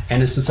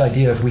 And it's this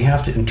idea of we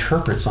have to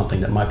interpret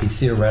something that might be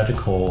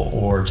theoretical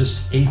or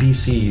just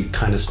ABC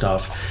kind of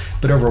stuff,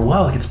 but over a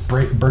while it gets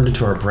burned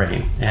into our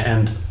brain.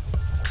 And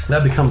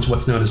that becomes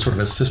what's known as sort of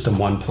a system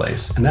 1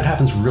 place. And that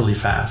happens really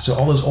fast. So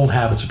all those old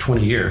habits of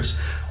 20 years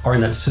are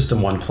in that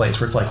system 1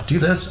 place where it's like, do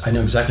this, I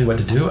know exactly what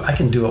to do. I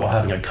can do it while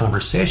having a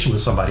conversation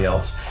with somebody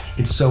else.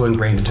 It's so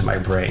ingrained into my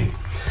brain.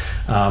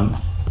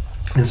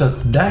 And so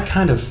that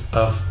kind of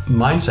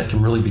mindset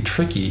can really be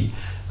tricky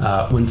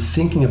when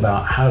thinking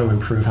about how to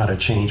improve, how to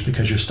change,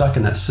 because you're stuck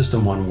in that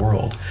system 1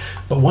 world.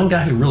 But one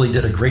guy who really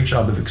did a great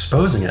job of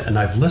exposing it, and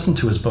I've listened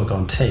to his book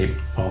on tape,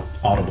 well,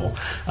 Audible,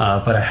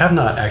 but I have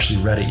not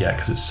actually read it yet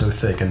because it's so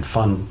thick and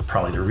fun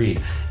probably to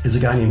read, is a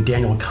guy named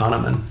Daniel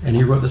Kahneman. And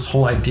he wrote this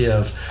whole idea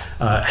of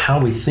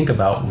how we think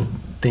about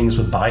things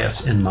with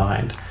bias in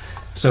mind.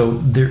 So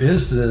there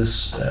is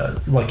this,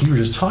 like you were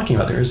just talking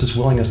about, there is this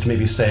willingness to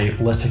maybe say,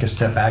 let's take a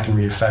step back and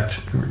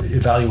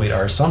evaluate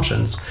our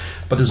assumptions.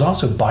 But there's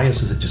also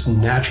biases that just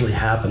naturally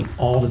happen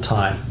all the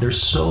time. They're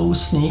so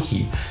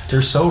sneaky.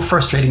 They're so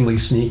frustratingly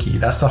sneaky.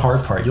 That's the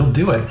hard part. You'll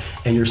do it,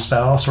 and your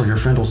spouse or your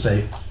friend will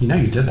say, you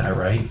did that,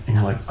 right? And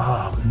you're like,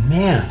 oh,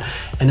 man.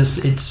 And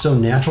it's so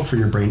natural for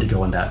your brain to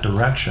go in that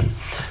direction.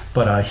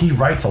 But he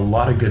writes a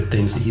lot of good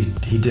things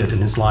that he did in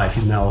his life.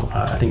 He's now,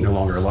 I think, no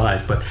longer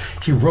alive. But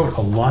he wrote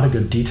a lot of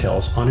good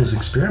details on his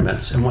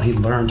experiments and what he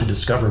learned to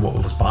discover what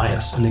was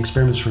bias. And the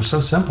experiments were so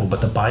simple,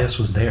 but the bias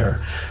was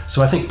there.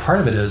 So I think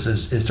part of it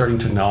is starting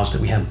to acknowledge that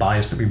we have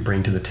bias that we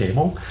bring to the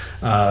table,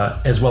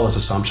 as well as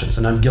assumptions.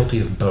 And I'm guilty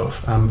of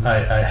both.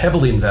 I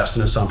heavily invest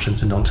in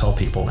assumptions and don't tell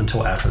people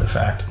until after the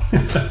fact.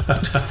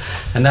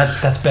 And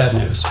that's bad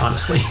news,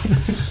 honestly.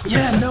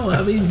 Yeah, no,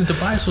 I mean, the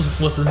bias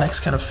was the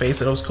next kind of phase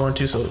that I was going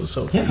to.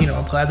 So yeah.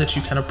 I'm glad that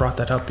you kind of brought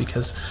that up,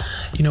 because,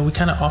 we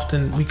kind of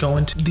often, we go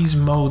into these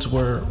modes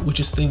where we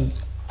just think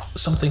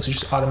some things are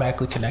just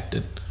automatically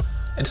connected.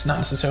 And it's not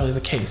necessarily the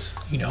case,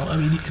 I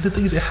mean, the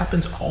thing is, it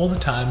happens all the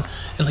time.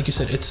 And like you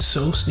said, it's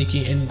so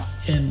sneaky, and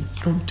you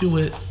don't do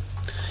it,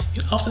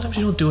 oftentimes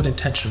you don't do it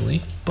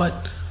intentionally,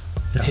 but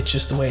yeah, it's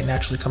just the way it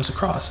naturally comes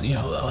across.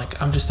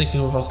 Like, I'm just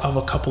thinking of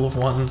a couple of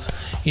ones,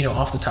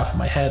 off the top of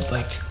my head,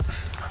 like,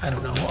 I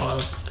don't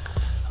know,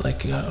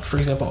 for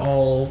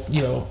example,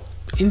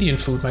 Indian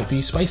food might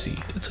be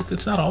spicy.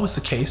 It's not always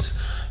the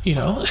case, you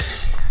know.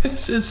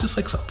 It's just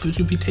like some food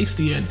can be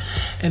tasty,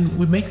 and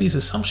we make these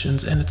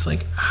assumptions, and it's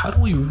like, how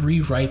do we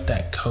rewrite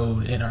that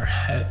code in our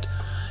head,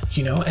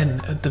 you know?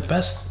 And the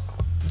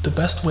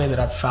best way that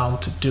I've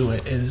found to do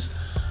it is,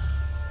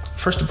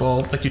 first of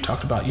all, like you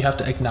talked about, you have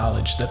to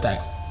acknowledge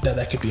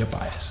that could be a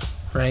bias,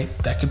 right?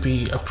 That could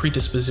be a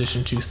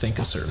predisposition to think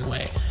a certain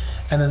way.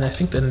 And then I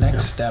think the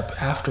next step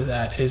after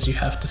that is you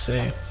have to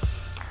say,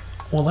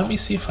 well, let me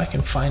see if I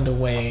can find a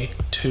way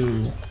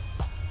to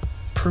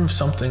prove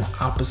something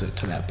opposite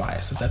to that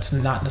bias, that that's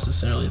not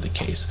necessarily the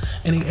case.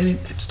 And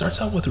it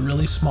starts out with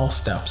really small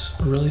steps,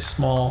 really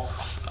small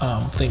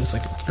things.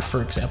 Like,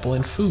 for example,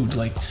 in food,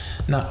 like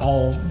not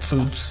all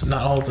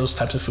of those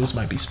types of foods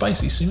might be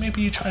spicy. So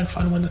maybe you try and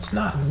find one that's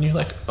not, and you're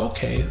like,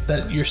 okay,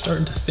 that you're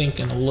starting to think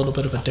in a little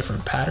bit of a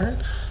different pattern,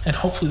 and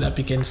hopefully that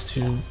begins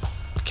to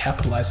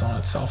capitalize on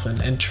itself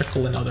and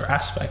trickle in other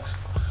aspects.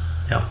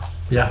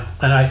 Yeah,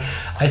 and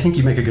I think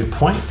you make a good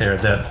point there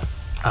that,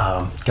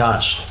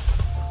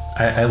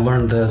 I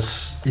learned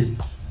this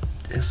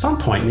at some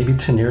point, maybe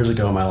 10 years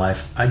ago in my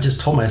life. I just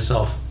told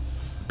myself,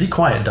 be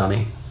quiet,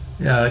 dummy,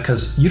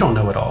 because you don't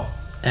know it all.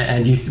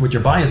 And what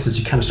your bias is,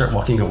 you kind of start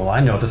walking and go, well,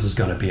 I know what this is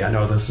going to be. I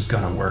know this is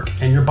going to work.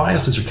 And your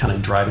biases are kind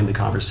of driving the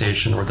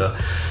conversation or the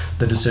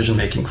decision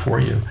making for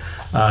you,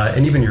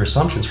 and even your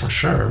assumptions for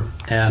sure.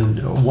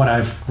 And what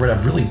I've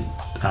really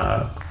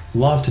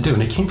love to do,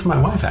 and it came from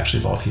my wife, actually,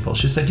 of all people.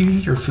 She said, you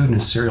eat your food in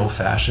a serial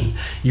fashion.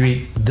 You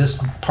eat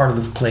this part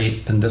of the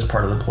plate, then this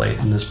part of the plate,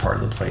 and this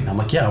part of the plate. And I'm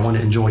like, yeah, I want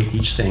to enjoy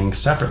each thing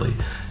separately.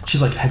 She's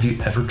like, have you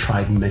ever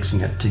tried mixing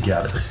it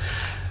together?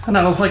 And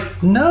I was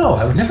like, no,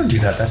 I would never do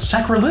that. That's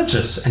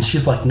sacrilegious. And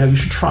she's like, no, you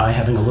should try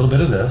having a little bit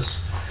of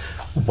this,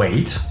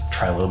 wait,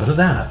 try a little bit of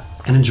that,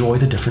 and enjoy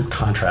the different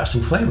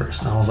contrasting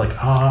flavors. And I was like,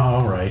 oh,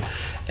 all right.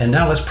 And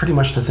now that's pretty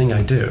much the thing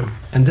I do.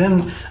 And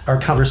then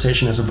our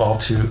conversation has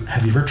evolved to,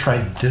 have you ever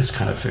tried this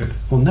kind of food?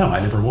 Well, no, I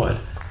never would.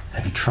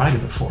 Have you tried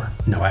it before?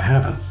 No, I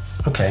haven't.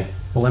 Okay,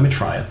 well, let me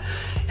try it.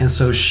 And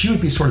so she would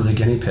be sort of the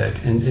guinea pig.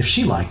 And if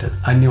she liked it,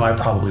 I knew I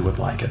probably would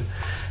like it.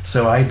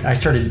 So I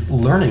started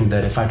learning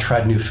that if I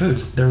tried new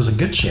foods, there was a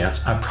good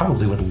chance I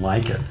probably would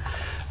like it.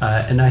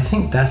 And I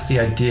think that's the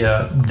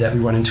idea that we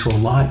run into a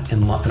lot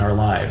in our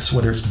lives,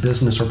 whether it's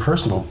business or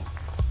personal,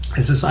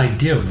 is this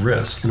idea of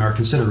risk and our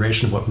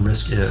consideration of what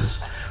risk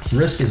is.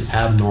 Risk is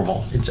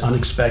abnormal. It's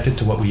unexpected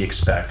to what we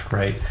expect,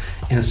 right?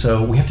 And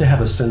so we have to have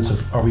a sense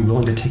of, are we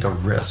willing to take a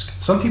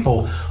risk? Some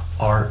people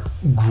are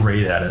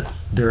great at it.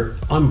 They're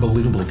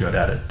unbelievably good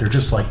at it. They're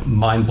just like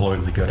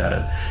mind-blowingly good at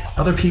it.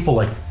 Other people,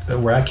 like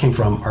where I came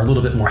from, are a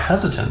little bit more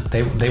hesitant.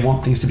 They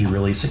want things to be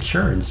really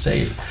secure and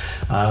safe.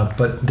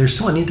 But there's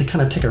still a need to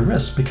kind of take a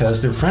risk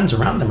because their friends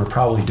around them are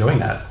probably doing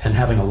that and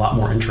having a lot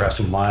more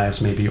interesting lives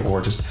maybe,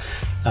 or just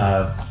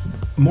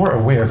more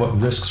aware of what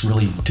risks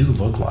really do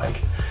look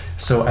like.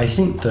 So I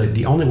think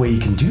the only way you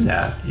can do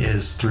that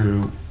is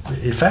through,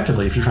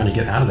 effectively, if you're trying to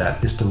get out of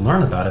that, is to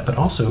learn about it, but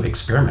also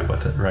experiment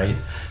with it, right?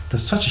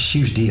 That's such a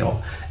huge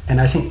deal.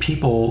 And I think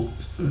people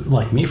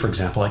like me, for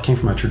example, I came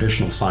from a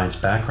traditional science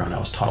background. I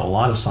was taught a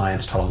lot of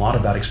science, taught a lot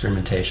about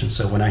experimentation.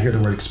 So when I hear the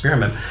word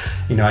experiment,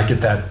 I get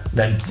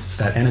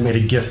that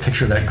animated GIF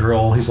picture of that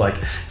girl who's like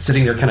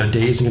sitting there kind of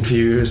dazed and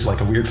confused,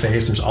 like a weird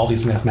face. There's all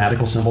these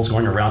mathematical symbols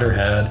going around her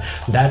head.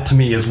 That to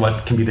me is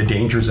what can be the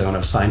danger zone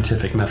of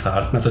scientific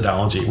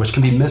methodology, which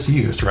can be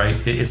misused, right?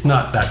 It's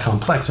not that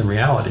complex in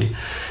reality.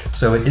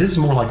 So it is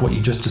more like what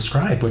you just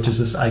described, which is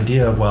this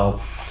idea of, well,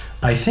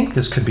 I think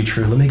this could be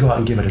true. Let me go out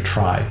and give it a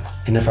try.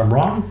 And if I'm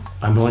wrong,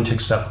 I'm willing to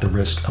accept the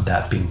risk of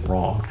that being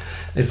wrong.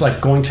 It's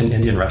like going to an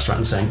Indian restaurant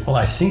and saying, well,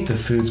 I think the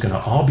food's going to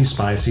all be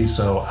spicy,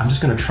 so I'm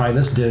just going to try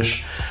this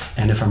dish.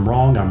 And if I'm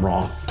wrong, I'm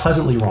wrong.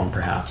 Pleasantly wrong,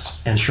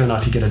 perhaps. And sure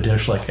enough, you get a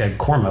dish like egg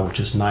korma, which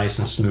is nice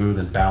and smooth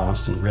and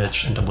balanced and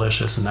rich and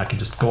delicious. And I could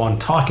just go on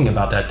talking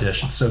about that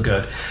dish. It's so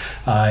good.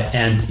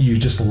 And you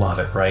just love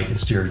it, right?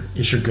 It's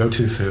your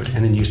go-to food.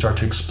 And then you start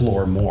to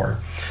explore more.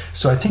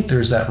 So I think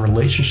there's that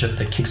relationship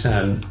that kicks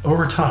in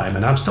over time.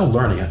 And I'm still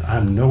learning it.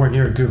 I'm nowhere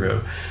near a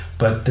guru.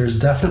 But there's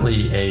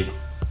definitely a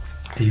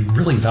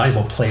really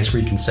valuable place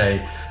where you can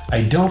say,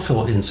 I don't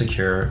feel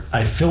insecure.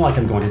 I feel like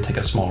I'm going to take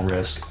a small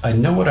risk. I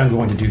know what I'm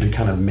going to do to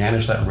kind of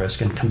manage that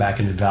risk and come back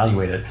and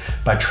evaluate it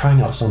by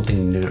trying out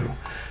something new.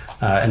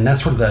 And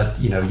that's sort of that,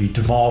 you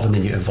devolve and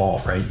then you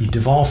evolve, right? You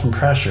devolve from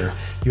pressure.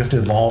 You have to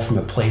evolve from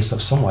a place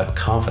of somewhat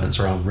confidence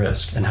around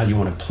risk and how you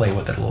want to play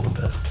with it a little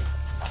bit.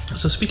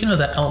 So speaking of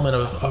that element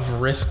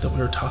of risk that we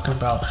were talking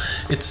about,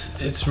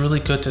 it's really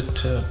good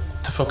to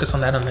focus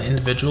on that on the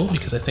individual,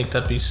 because I think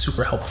that'd be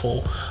super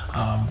helpful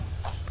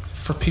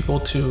for people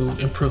to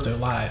improve their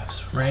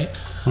lives, right?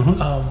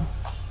 Mm-hmm.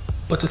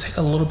 But to take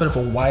a little bit of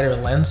a wider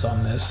lens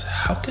on this,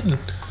 how can,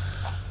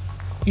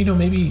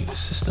 maybe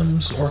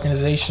systems,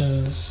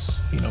 organizations,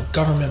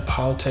 government,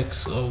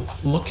 politics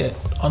look at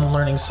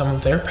unlearning some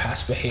of their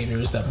past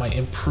behaviors that might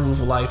improve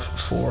life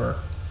for,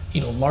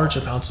 large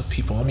amounts of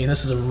people? I mean,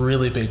 this is a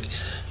really big,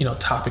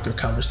 topic or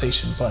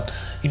conversation, but,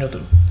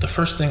 the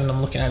first thing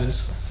I'm looking at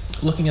is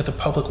looking at the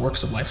public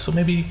works of life. So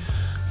maybe,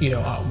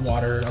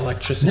 water,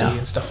 electricity,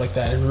 and stuff like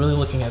that, and really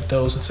looking at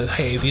those and said,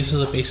 hey, these are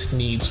the basic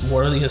needs.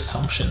 What are the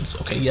assumptions?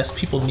 Okay, yes,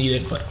 people need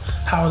it, but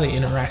how are they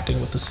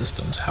interacting with the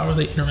systems? How are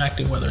they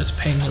interacting, whether it's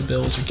paying their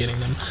bills or getting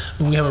them?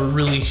 When we have a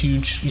really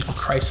huge,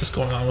 crisis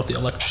going on with the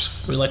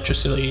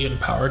electricity and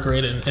power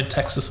grid in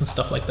Texas and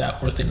stuff like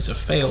that, where things have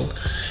failed,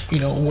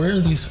 where are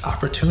these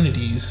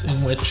opportunities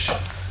in which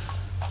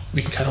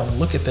we can kind of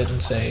look at that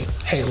and say,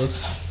 hey,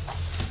 let's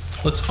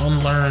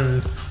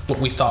unlearn what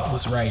we thought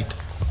was right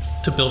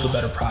to build a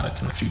better product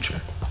in the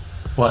future.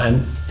 Well,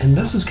 and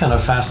this is kind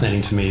of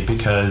fascinating to me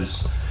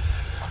because,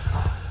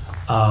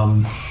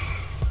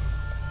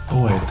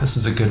 this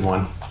is a good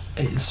one.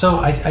 So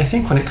I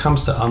think when it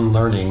comes to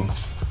unlearning,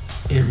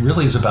 it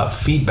really is about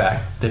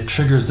feedback that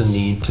triggers the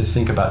need to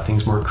think about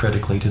things more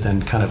critically, to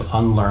then kind of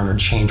unlearn or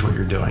change what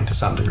you're doing to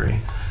some degree,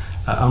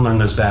 unlearn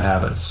those bad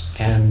habits.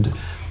 And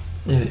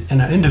in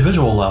an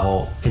individual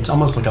level, it's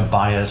almost like a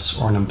bias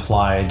or an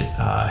implied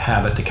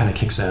habit that kind of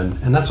kicks in.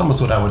 And that's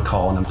almost what I would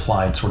call an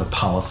implied sort of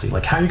policy.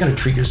 Like, how are you going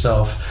to treat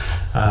yourself?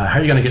 How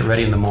are you going to get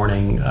ready in the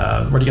morning?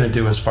 What are you going to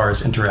do as far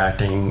as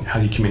interacting? How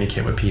do you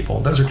communicate with people?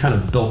 Those are kind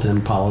of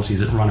built-in policies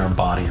that run our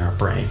body and our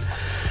brain.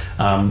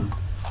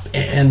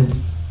 And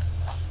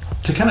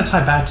to kind of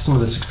tie back to some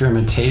of this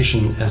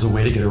experimentation as a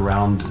way to get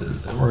around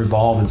or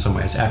evolve in some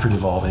ways after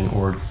devolving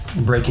or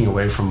breaking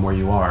away from where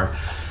you are,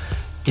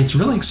 it's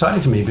really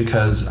exciting to me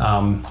because,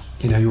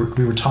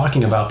 we were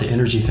talking about the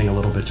energy thing a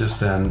little bit just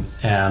then.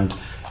 And,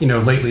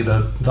 lately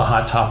the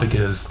hot topic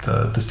is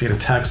the state of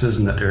Texas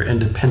and that they're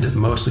independent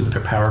mostly with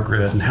their power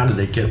grid and how did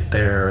they get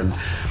there. And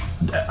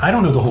I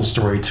don't know the whole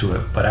story to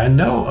it, but I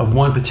know of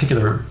one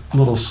particular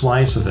little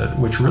slice of it,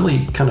 which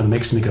really kind of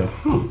makes me go,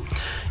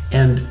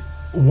 And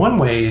one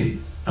way,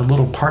 a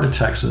little part of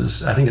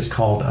Texas, I think it's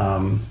called,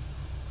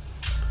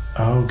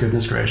 oh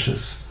goodness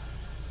gracious,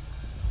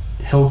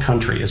 Hill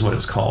Country is what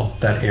it's called,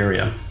 that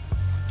area.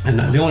 And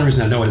the only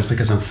reason I know it is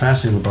because I'm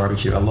fascinated with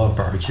barbecue. I love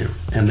barbecue.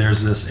 And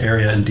there's this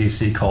area in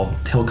DC called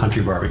Hill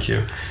Country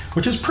Barbecue,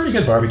 which is pretty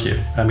good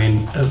barbecue. I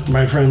mean,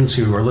 my friends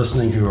who are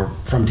listening who are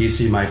from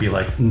DC might be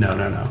like,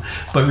 no.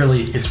 But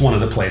really, it's one of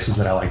the places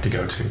that I like to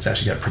go to. It's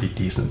actually got pretty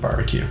decent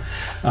barbecue.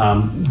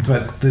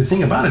 But the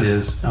thing about it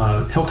is,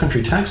 Hill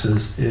Country,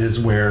 Texas is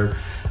where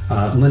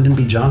Lyndon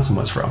B. Johnson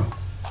was from,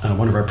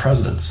 one of our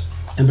presidents.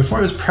 And before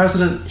he was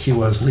president, he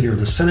was leader of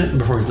the Senate. And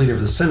before he was leader of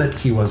the Senate,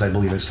 he was, I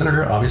believe, a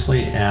senator,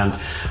 obviously. And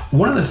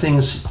one of the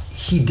things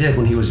he did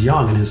when he was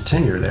young in his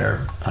tenure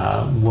there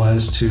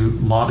was to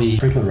lobby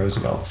Franklin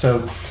Roosevelt.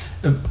 So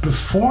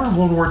before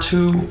World War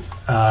II,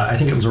 I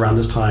think it was around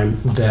this time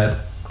that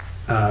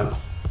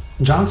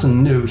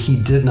Johnson knew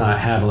he did not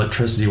have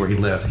electricity where he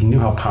lived. He knew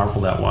how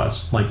powerful that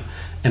was. Like,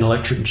 an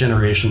electric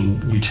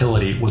generation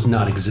utility was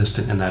not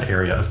existent in that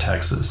area of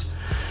Texas.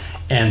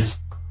 And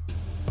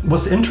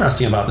what's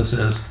interesting about this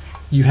is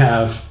you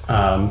have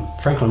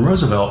Franklin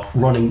Roosevelt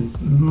running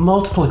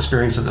multiple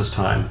experiments at this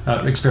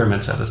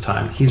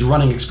time. He's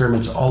running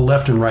experiments all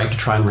left and right to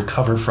try and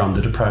recover from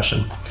the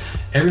Depression.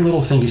 Every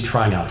little thing he's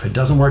trying out. If it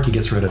doesn't work, he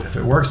gets rid of it. If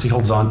it works, he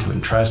holds on to it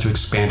and tries to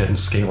expand it and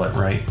scale it,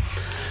 right?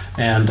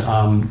 And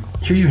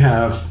here you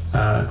have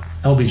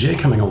LBJ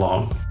coming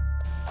along,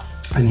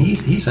 and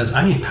he says,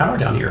 I need power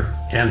down here.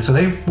 And so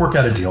they work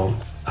out a deal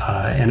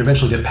and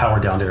eventually get power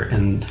down there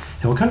in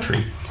Hill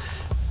Country.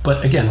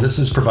 But again, this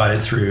is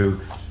provided through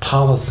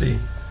policy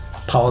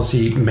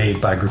made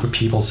by a group of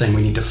people saying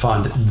we need to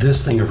fund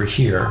this thing over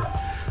here,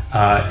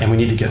 and we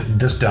need to get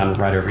this done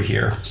right over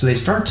here. So they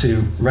start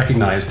to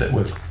recognize that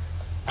with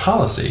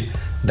policy,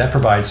 that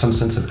provides some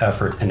sense of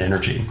effort and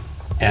energy.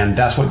 And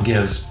that's what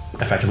gives,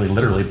 effectively,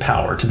 literally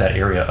power to that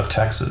area of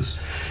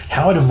Texas.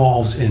 How it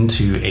evolves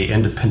into an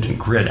independent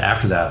grid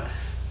after that,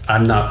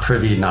 I'm not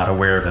privy, not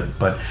aware of it,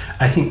 but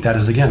I think that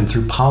is, again,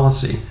 through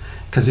policy.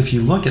 Because if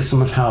you look at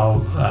some of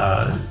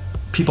how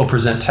people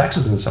present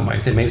Texas in some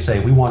ways, they may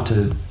say, we want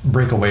to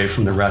break away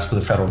from the rest of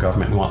the federal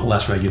government. We want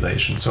less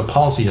regulation. So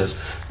policy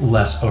is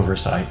less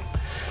oversight.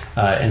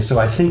 And so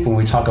I think when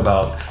we talk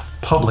about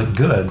public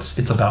goods,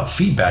 it's about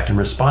feedback and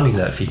responding to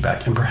that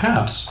feedback. And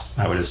perhaps,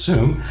 I would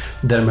assume,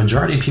 that a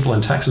majority of people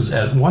in Texas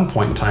at one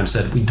point in time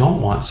said, we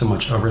don't want so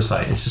much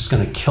oversight. It's just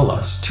going to kill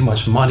us. Too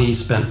much money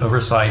spent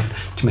oversight,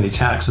 too many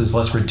taxes.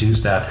 Let's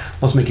reduce that.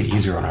 Let's make it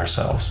easier on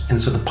ourselves.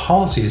 And so the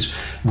policies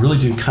really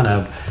do kind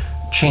of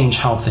change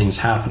how things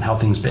happen, how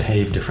things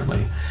behave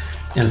differently.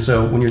 And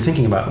so when you're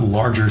thinking about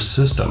larger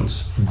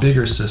systems,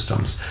 bigger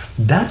systems,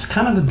 that's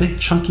kind of the big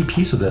chunky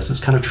piece of this.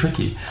 It's kind of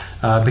tricky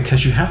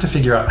because you have to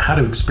figure out how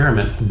to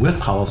experiment with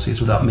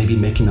policies without maybe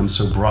making them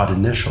so broad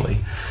initially.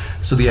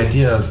 So the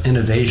idea of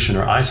innovation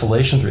or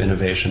isolation through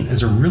innovation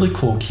is a really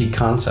cool key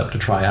concept to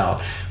try out,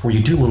 where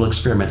you do little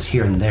experiments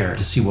here and there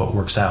to see what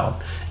works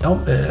out.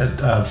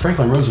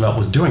 Franklin Roosevelt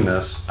was doing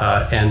this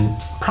and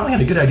probably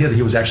had a good idea that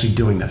he was actually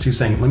doing this. He was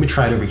saying, let me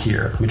try it over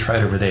here, let me try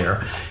it over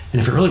there.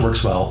 And if it really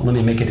works well, let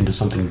me make it into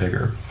something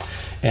bigger.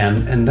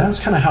 And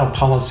that's kind of how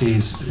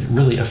policies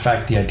really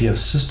affect the idea of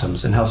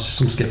systems and how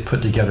systems get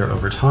put together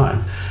over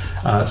time.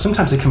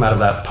 Sometimes they come out of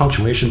that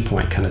punctuation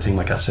point kind of thing,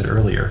 like I said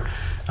earlier.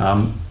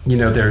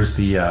 There's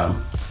the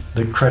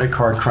the credit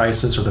card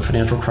crisis or the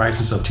financial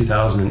crisis of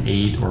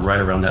 2008 or right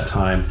around that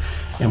time.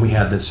 And we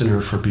had the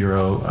Center for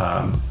Bureau,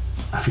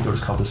 I forget what it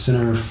was called, the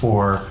Center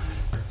for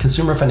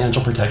Consumer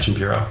Financial Protection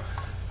Bureau.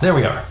 There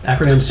we are,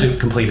 acronym soup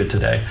completed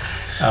today.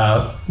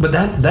 But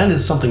that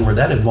is something where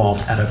that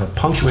evolved out of a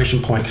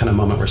punctuation point kind of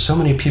moment where so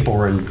many people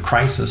were in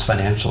crisis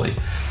financially.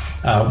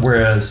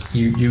 Whereas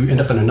you end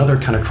up in another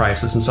kind of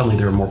crisis and suddenly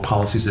there are more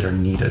policies that are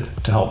needed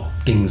to help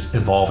things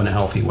evolve in a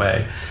healthy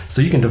way.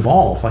 So you can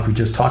devolve, like we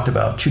just talked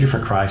about, two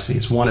different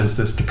crises. One is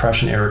this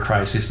Depression era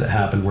crisis that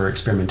happened where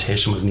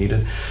experimentation was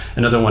needed.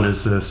 Another one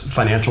is this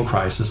financial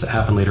crisis that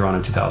happened later on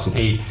in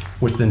 2008,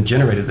 which then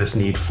generated this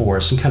need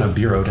for some kind of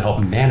bureau to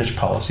help manage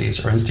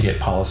policies or instigate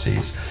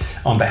policies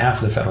on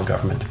behalf of the federal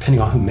government, depending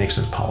on who makes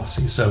those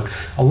policies. So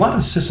a lot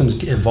of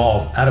systems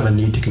evolve out of a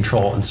need to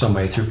control in some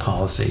way through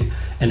policy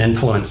and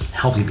influence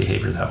healthy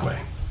behavior that way.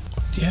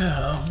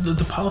 Yeah,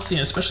 the policy,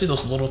 and especially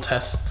those little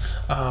tests,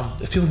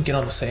 if people can get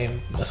on the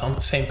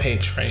same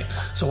page, right?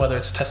 So whether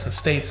it's tests in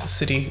states,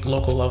 city,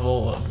 local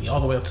level, all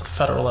the way up to the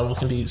federal level,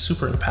 can be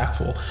super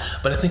impactful.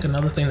 But I think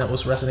another thing that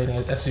was resonating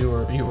as you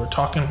were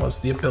talking was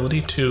the ability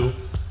to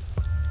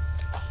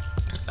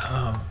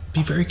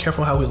be very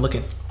careful how we look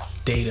at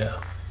data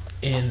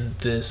in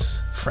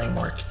this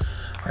framework,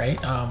 right?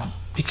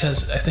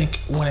 Because I think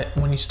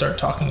when you start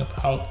talking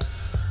about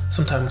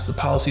sometimes the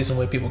policies and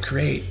the way people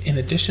create, in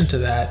addition to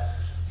that,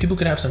 people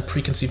could have some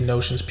preconceived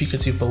notions,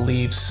 preconceived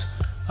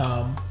beliefs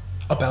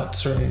about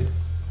certain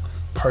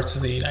parts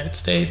of the United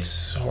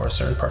States or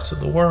certain parts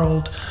of the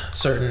world,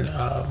 certain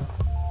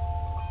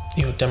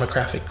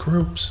demographic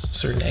groups,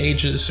 certain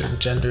ages, certain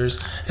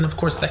genders, and of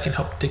course that can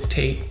help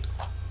dictate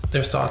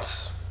their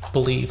thoughts,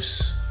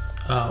 beliefs,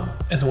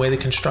 and the way they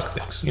construct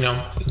things,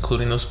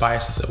 including those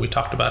biases that we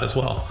talked about as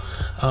well.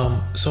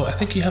 So I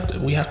think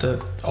we have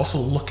to also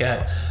look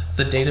at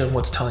the data and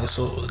what's telling us.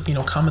 So,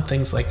 common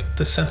things like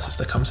the census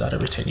that comes out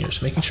every 10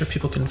 years, making sure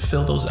people can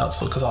fill those out.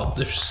 So, because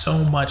there's so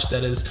much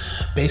that is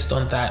based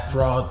on that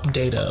raw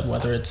data,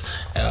 whether it's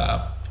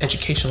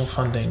educational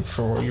funding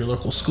for your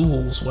local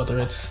schools, whether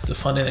it's the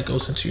funding that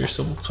goes into your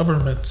civil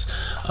governments.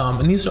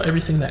 And these are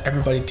everything that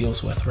everybody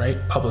deals with, right?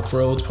 Public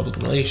roads, public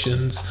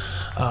relations,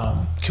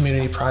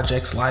 community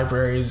projects,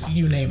 libraries,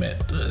 you name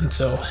it. And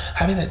so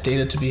having that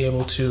data to be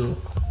able to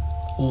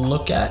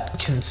look at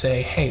can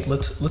say, hey,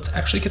 let's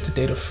actually get the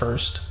data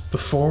first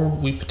before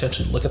we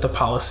potentially look at the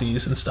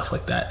policies and stuff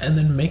like that, and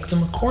then make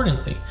them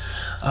accordingly.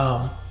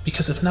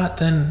 Because if not,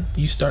 then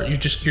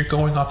you're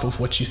going off of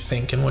what you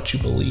think and what you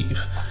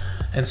believe.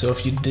 And so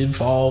if you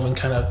devolve and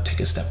kind of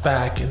take a step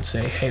back and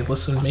say, hey,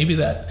 listen, maybe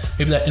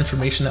that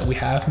information that we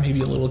have may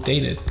be a little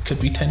dated. It could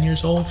be 10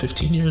 years old,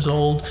 15 years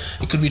old.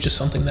 It could be just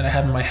something that I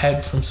had in my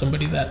head from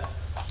somebody that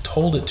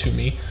told it to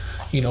me,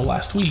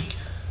 last week.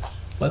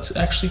 Let's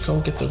actually go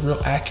get the real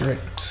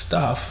accurate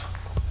stuff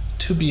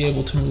to be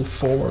able to move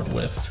forward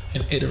with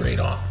and iterate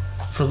on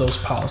for those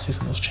policies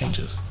and those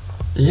changes.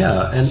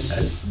 Yeah, and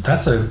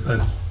that's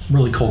a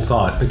really cool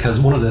thought, because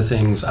one of the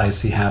things I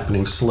see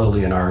happening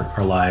slowly in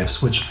our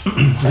lives, which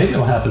maybe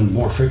will happen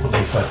more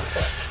frequently, but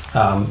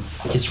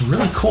it's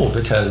really cool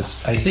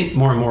because I think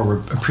more and more we're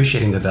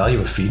appreciating the value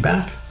of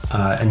feedback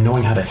and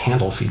knowing how to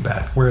handle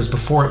feedback. Whereas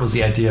before it was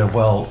the idea of,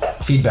 well,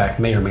 feedback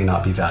may or may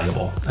not be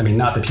valuable. I mean,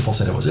 not that people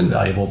said it was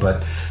invaluable,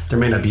 but there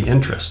may not be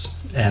interest.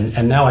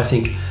 And now I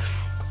think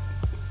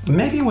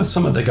maybe with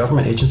some of the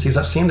government agencies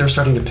I've seen, they're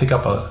starting to pick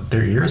up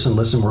their ears and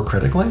listen more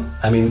critically.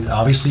 I mean,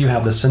 obviously you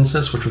have the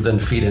census, which would then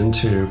feed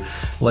into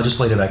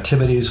legislative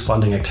activities,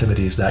 funding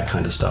activities, that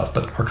kind of stuff,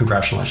 or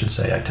congressional, I should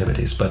say,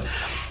 activities. But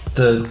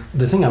the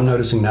thing I'm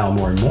noticing now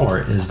more and more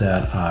is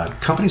that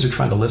companies are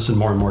trying to listen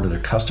more and more to their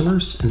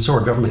customers, and so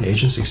are government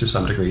agencies to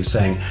some degree,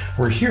 saying,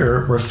 we're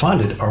here, we're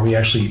funded, are we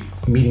actually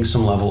meeting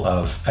some level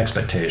of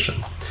expectation?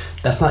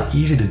 That's not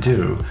easy to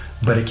do,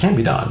 but it can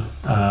be done.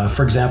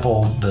 For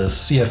example, the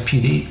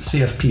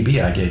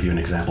CFPB I gave you an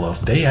example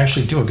of, they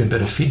actually do a good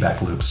bit of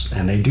feedback loops,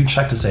 and they do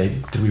check to say,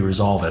 did we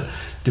resolve it?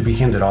 Did we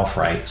hand it off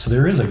right? So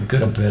there is a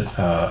good bit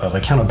of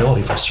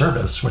accountability for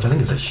service, which I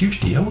think is a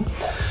huge deal.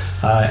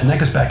 And that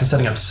goes back to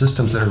setting up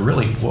systems that are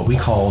really what we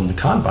call in the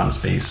Kanban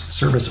space,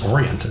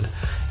 service-oriented.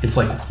 It's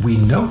like we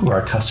know who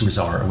our customers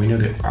are, and we know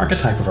the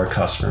archetype of our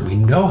customer. We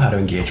know how to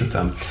engage with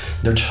them.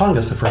 They're telling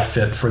us if we're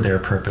fit for their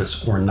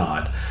purpose or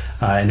not,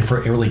 and if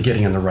we're really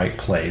getting in the right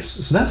place.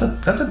 So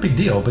that's a big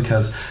deal,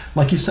 because,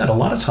 like you said, a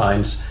lot of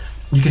times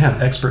you can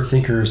have expert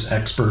thinkers,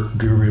 expert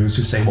gurus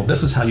who say, well,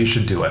 this is how you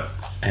should do it.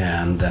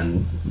 And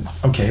then,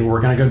 okay, we're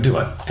going to go do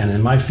it. And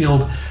in my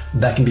field,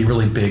 that can be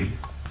really big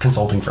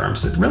consulting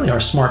firms that really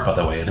are smart, by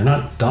the way. They're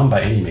not dumb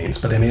by any means,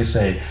 but they may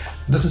say,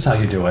 this is how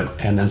you do it.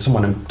 And then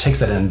someone takes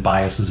that in,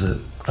 biases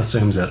it,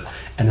 assumes it,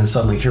 and then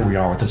suddenly here we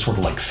are with this sort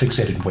of like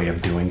fixated way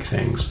of doing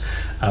things,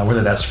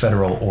 whether that's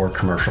federal or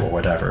commercial or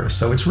whatever.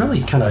 So it's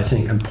really kind of, I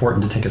think,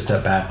 important to take a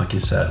step back, like you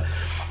said,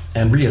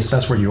 and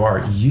reassess where you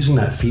are using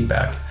that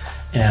feedback.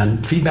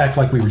 And feedback,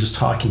 like we were just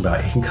talking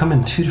about, it can come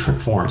in two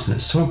different forms, and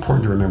it's so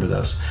important to remember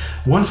this.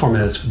 One form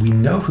is we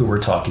know who we're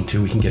talking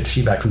to. We can get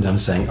feedback from them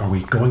saying, are we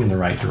going in the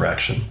right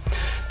direction?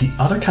 The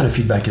other kind of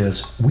feedback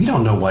is we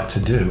don't know what to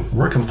do.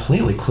 We're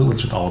completely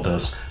clueless with all of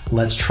this.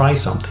 Let's try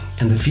something.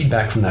 And the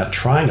feedback from that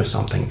trying of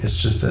something is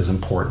just as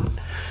important,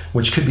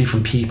 which could be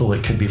from people,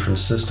 it could be from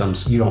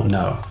systems. You don't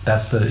know.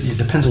 It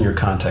depends on your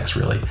context,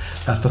 really.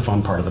 That's the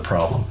fun part of the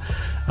problem.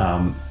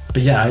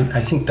 But yeah,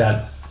 I think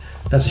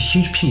that's a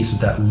huge piece, is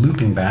that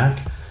looping back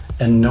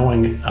and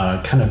knowing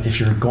kind of if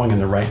you're going in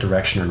the right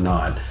direction or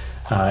not.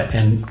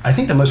 And I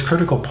think the most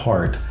critical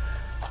part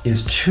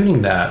is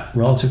tuning that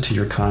relative to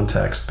your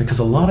context, because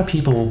a lot of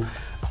people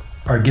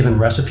are given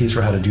recipes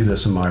for how to do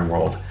this in my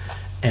world.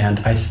 And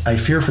I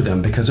fear for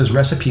them, because those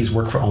recipes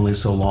work for only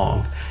so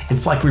long.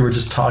 It's like we were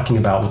just talking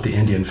about with the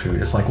Indian food.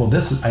 It's like, well,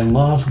 I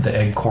love the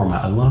egg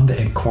korma. I love the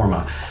egg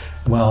korma.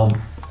 Well,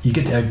 you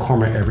get the egg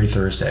korma every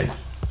Thursday.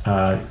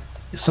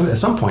 So at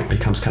some point it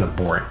becomes kind of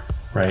boring,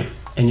 right?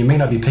 And you may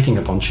not be picking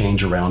up on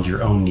change around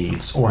your own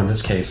needs. Or in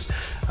this case,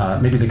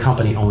 maybe the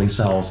company only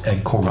sells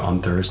egg korma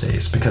on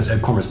Thursdays because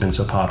egg korma has been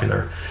so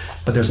popular.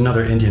 But there's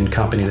another Indian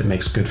company that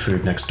makes good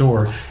food next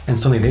door, and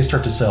suddenly they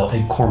start to sell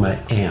egg korma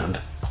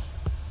and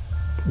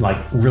like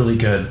really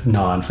good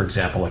naan, for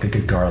example, like a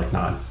good garlic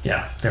naan.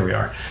 Yeah, there we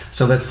are.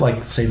 So that's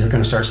like, say they're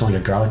going to start selling a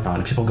garlic naan,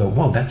 and people go,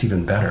 whoa, that's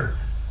even better.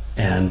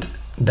 And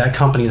that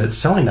company that's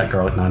selling that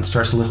garlic naan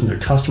starts to listen to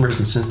their customers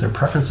and sense their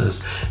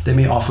preferences. They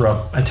may offer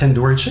up a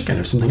tandoori chicken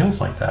or something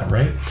else like that,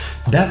 right?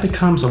 That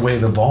becomes a way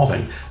of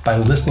evolving by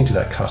listening to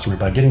that customer,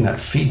 by getting that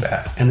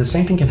feedback. And the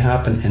same thing can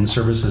happen in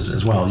services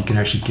as well. You can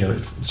actually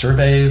give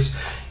surveys.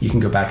 You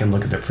can go back and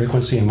look at the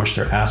frequency in which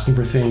they're asking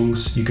for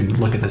things. You can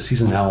look at the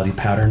seasonality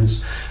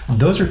patterns.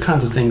 Those are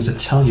kinds of things that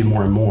tell you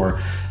more and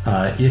more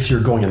if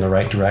you're going in the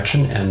right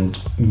direction and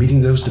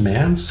meeting those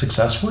demands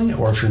successfully,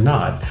 or if you're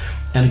not.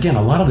 And again,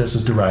 a lot of this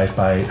is derived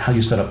by how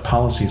you set up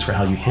policies for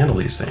how you handle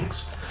these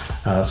things.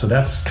 So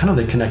that's kind of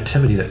the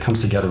connectivity that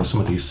comes together with some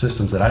of these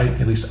systems that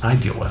at least I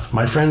deal with.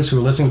 My friends who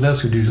are listening to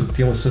this, who do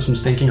deal with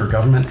systems thinking or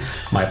government,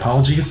 my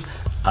apologies.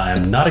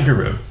 I'm not a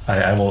guru.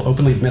 I will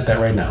openly admit that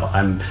right now.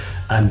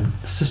 I'm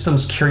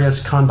systems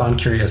curious, Kanban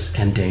curious,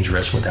 and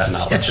dangerous with that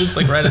knowledge. Yeah, it's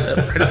like right at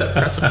that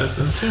precipice,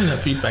 and tuning that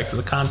feedback to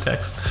the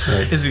context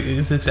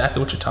is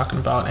exactly what you're talking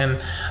about.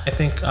 And I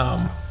think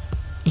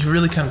you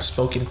really kind of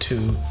spoken to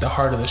the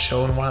heart of the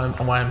show and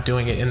why I'm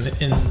doing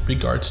it in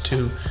regards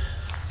to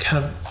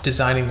kind of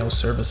designing those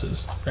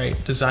services, right?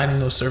 Designing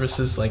those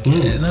services,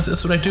 and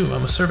that's what I do.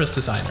 I'm a service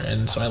designer,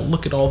 and so I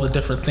look at all the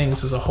different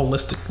things as a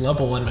holistic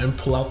level and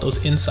pull out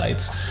those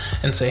insights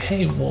and say,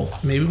 hey, well,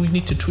 maybe we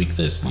need to tweak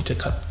this. Need to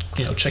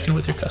check in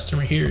with your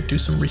customer here, do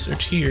some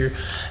research here,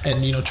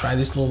 and try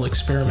these little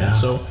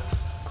experiments. Yeah. So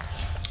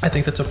I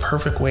think that's a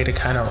perfect way to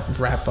kind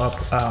of wrap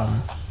up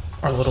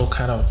our little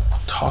kind of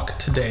talk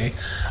today.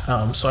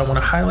 So I want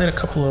to highlight a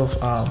couple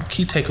of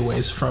key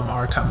takeaways from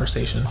our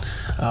conversation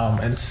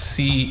and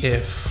see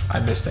if I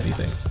missed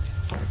anything.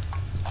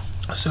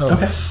 So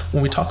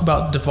when we talk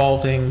about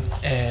devolving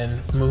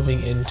and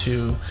moving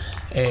into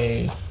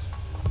a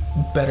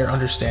better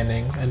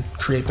understanding and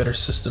create better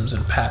systems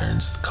and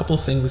patterns, a couple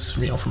of things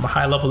from a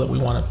high level that we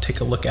want to take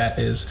a look at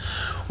is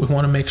we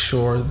want to make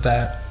sure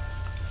that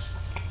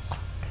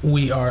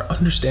we are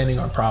understanding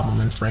our problem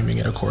and framing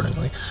it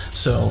accordingly.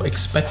 So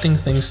expecting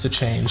things to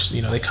change,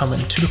 they come in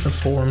two different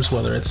forms,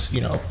 whether it's,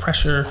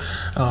 pressure,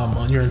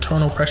 on your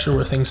internal pressure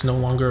where things no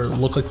longer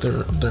look like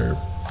they're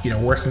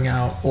working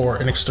out, or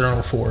an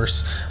external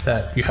force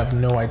that you have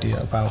no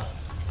idea about.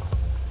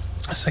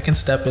 A second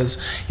step is,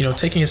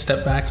 taking a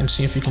step back and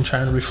see if you can try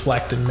and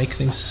reflect and make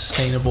things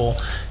sustainable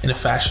in a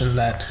fashion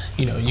that,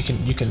 you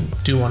can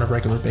do on a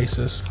regular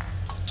basis.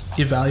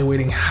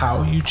 Evaluating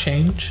how you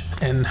change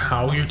and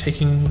how you're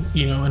taking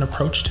an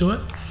approach to it.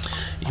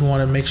 You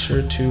want to make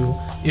sure to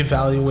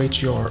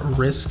evaluate your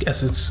risk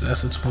as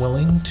it's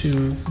willing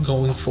to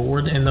going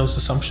forward in those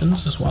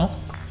assumptions as well.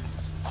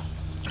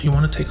 You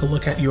want to take a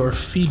look at your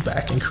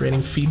feedback and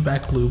creating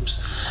feedback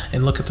loops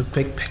and look at the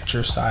big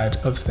picture side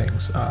of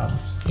things.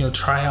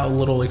 Try out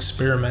little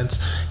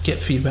experiments, get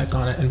feedback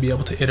on it, and be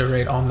able to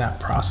iterate on that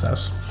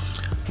process.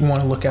 We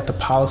want to look at the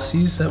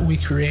policies that we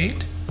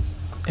create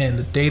and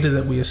the data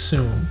that we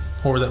assume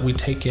or that we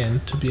take in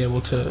to be able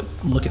to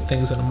look at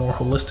things at a more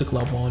holistic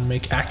level and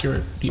make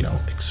accurate,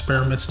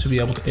 experiments to be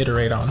able to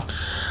iterate on.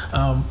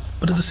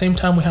 But at the same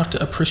time, we have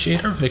to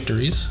appreciate our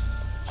victories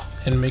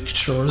and make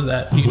sure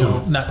that,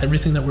 not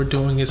everything that we're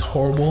doing is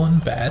horrible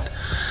and bad.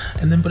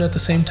 But at the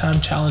same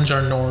time, challenge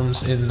our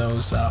norms in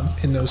those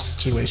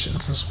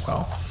situations as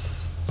well.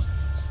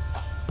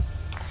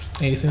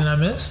 Anything that I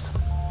missed?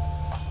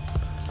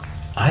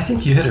 I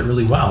think you hit it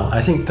really well.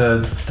 I think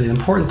the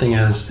important thing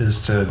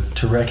is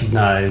to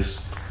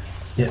recognize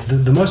Yeah,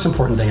 the most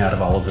important thing out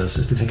of all of this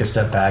is to take a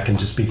step back and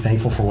just be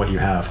thankful for what you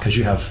have, because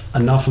you have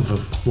enough of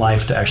a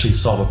life to actually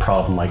solve a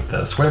problem like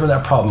this, whatever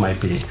that problem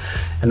might be,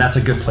 and that's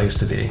a good place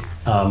to be.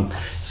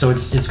 So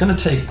it's going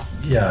to take,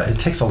 it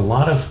takes a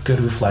lot of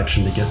good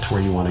reflection to get to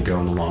where you want to go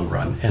in the long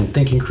run, and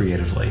thinking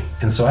creatively.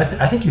 And so I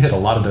think you hit a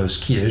lot of those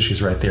key issues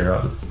right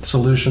there,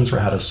 solutions for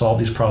how to solve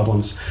these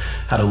problems,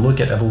 how to look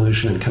at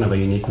evolution in kind of a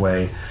unique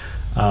way.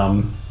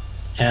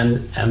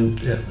 And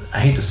I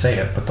hate to say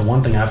it, but the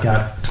one thing I've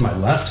got to my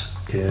left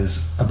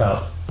is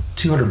about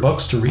 200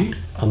 books to read.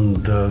 On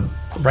the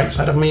right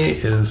side of me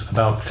is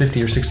about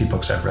 50 or 60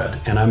 books I've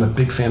read, and I'm a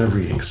big fan of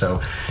reading.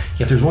 So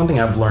if there's one thing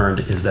I've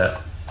learned is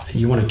that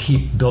you want to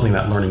keep building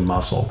that learning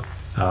muscle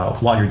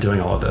while you're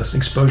doing all of this.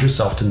 Expose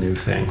yourself to new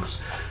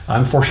things.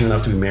 I'm fortunate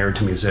enough to be married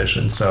to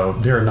musicians, so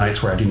there are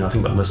nights where I do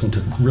nothing but listen to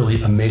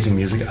really amazing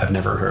music I've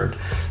never heard.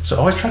 So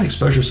always try to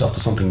expose yourself to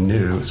something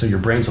new so your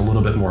brain's a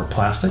little bit more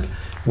plastic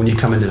when you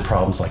come into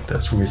problems like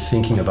this, when you're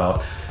thinking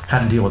about how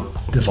to deal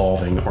with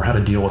devolving or how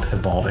to deal with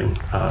evolving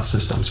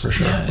systems, for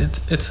sure. Yeah,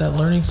 it's that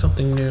learning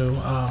something new,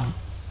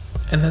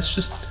 and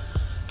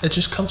it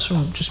just comes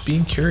from just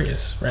being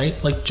curious,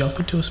 right? Like jump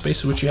into a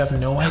space which you have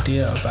no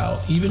idea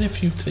about, even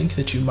if you think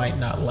that you might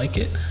not like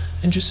it,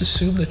 and just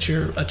assume that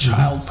you're a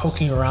child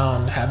poking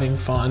around, having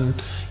fun,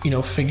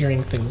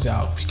 figuring things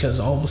out, because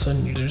all of a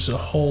sudden there's a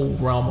whole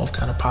realm of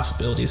kind of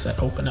possibilities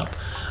that open up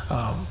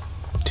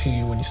to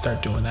you when you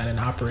start doing that and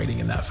operating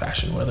in that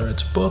fashion, whether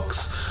it's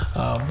books,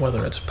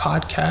 whether it's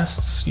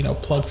podcasts,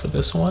 plug for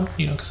this one,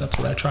 because that's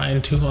what I try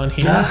and do on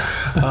here,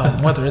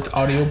 whether it's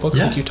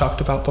audiobooks like you talked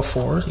about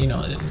before,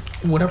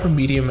 whatever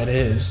medium it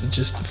is,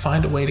 just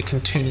find a way to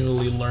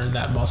continually learn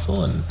that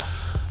muscle, and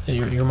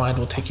your mind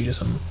will take you to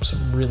some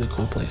really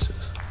cool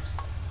places.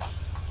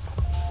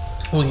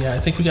 Well, yeah, I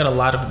think we got a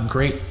lot of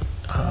great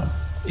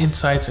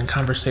insights and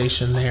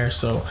conversation there.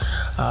 So,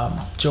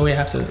 Joey, I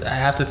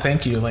have to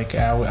thank you. Like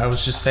I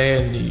was just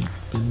saying,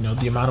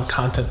 the amount of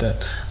content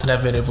that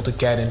I've been able to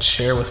get and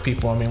share with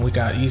people. I mean, we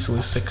got easily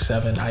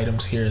 6-7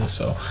 items here.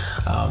 So,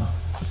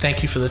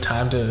 thank you for the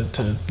time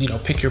to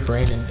pick your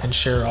brain and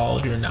share all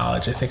of your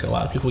knowledge. I think a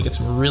lot of people get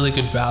some really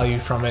good value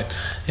from it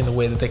in the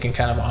way that they can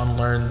kind of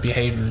unlearn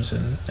behaviors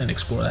and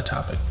explore that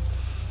topic.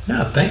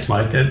 Yeah, thanks,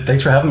 Mike.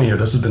 Thanks for having me here.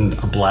 This has been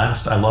a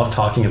blast. I love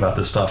talking about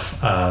this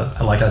stuff.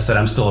 Like I said,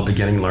 I'm still a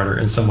beginning learner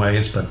in some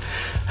ways, but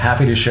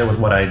happy to share with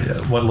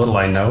what little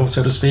I know,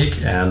 so to speak.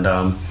 And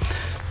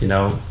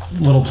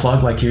little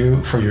plug like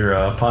you for your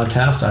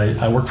podcast.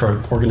 I work for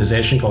an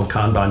organization called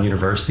Kanban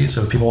University.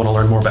 So if people want to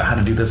learn more about how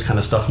to do this kind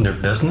of stuff in their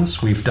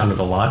business, we've done it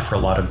a lot for a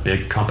lot of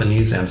big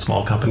companies and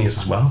small companies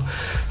as well.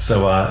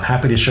 So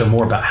happy to share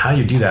more about how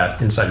you do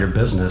that inside your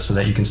business so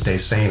that you can stay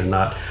sane and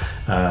not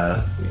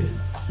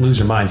lose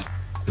your mind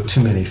with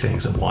too many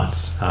things at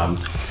once.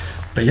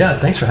 But yeah,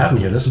 thanks for having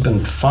me here. This has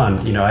been fun.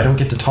 I don't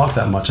get to talk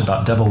that much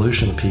about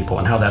devolution with people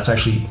and how that's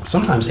actually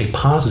sometimes a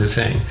positive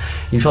thing.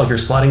 You feel like you're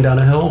sliding down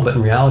a hill, but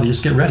in reality,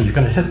 just get ready. You're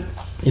going to hit,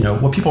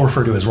 what people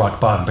refer to as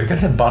rock bottom, but you're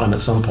going to hit bottom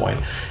at some point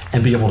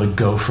and be able to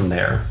go from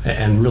there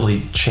and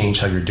really change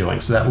how you're doing.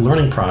 So that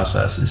learning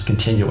process is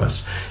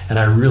continuous. And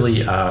I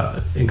really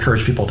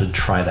encourage people to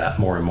try that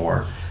more and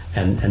more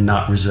and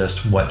not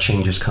resist what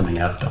change is coming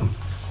at them.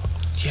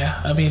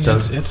 Yeah, I mean,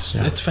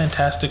 it's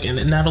fantastic,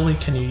 and not only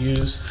can you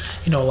use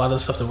a lot of the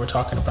stuff that we're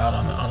talking about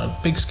on a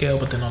big scale,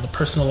 but then on the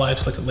personal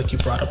lives, like you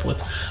brought up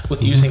with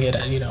using it,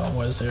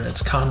 whether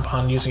it's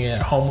Kanban, using it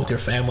at home with your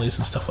families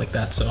and stuff like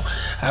that. So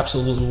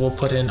absolutely, we'll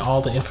put in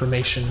all the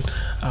information.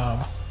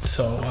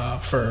 For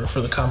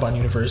the Kanban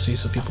University,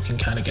 so people can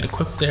kind of get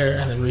equipped there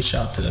and then reach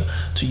out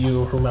to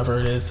you or whomever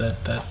it is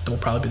that will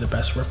probably be the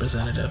best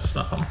representative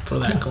for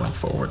that going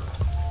forward.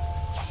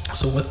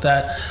 So with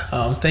that,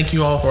 thank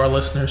you all of our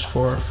listeners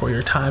for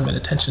your time and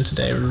attention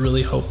today. We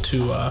really hope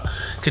to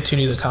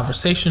continue the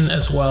conversation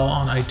as well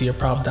on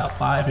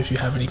Ideaprov.live. If you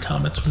have any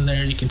comments from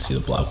there, you can see the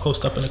blog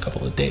post up in a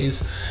couple of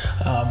days.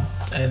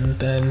 And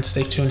then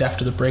stay tuned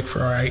after the break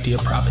for our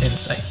Ideaprov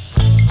Insight.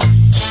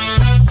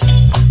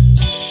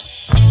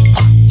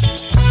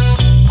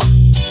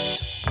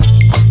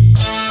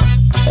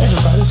 Hey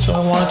everybody, so I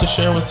wanted to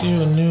share with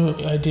you a new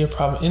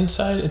Ideaprov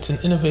Insight. It's an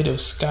innovative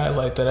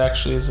skylight that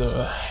actually is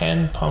a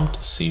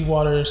hand-pumped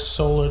seawater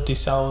solar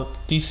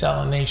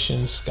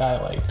desalination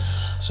skylight.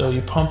 So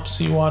you pump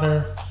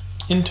seawater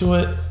into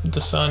it, the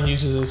sun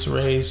uses its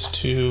rays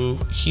to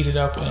heat it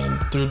up, and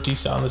through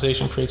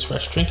desalination creates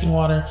fresh drinking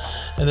water,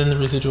 and then the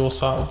residual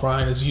salt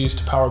brine is used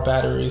to power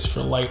batteries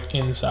for light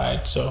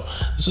inside. So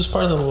this was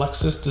part of the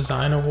Lexus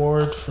Design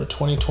Award for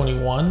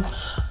 2021.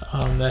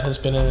 That has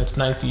been in its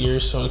 9th year,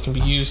 so it can be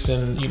used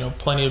in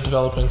plenty of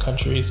developing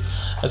countries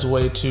as a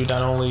way to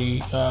not only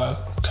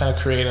kind of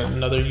create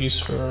another use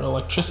for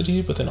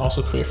electricity, but then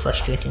also create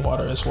fresh drinking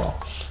water as well.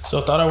 So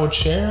I thought I would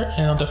share,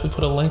 and I'll definitely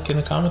put a link in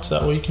the comments,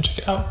 that way you can check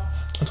it out.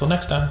 Until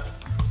next time.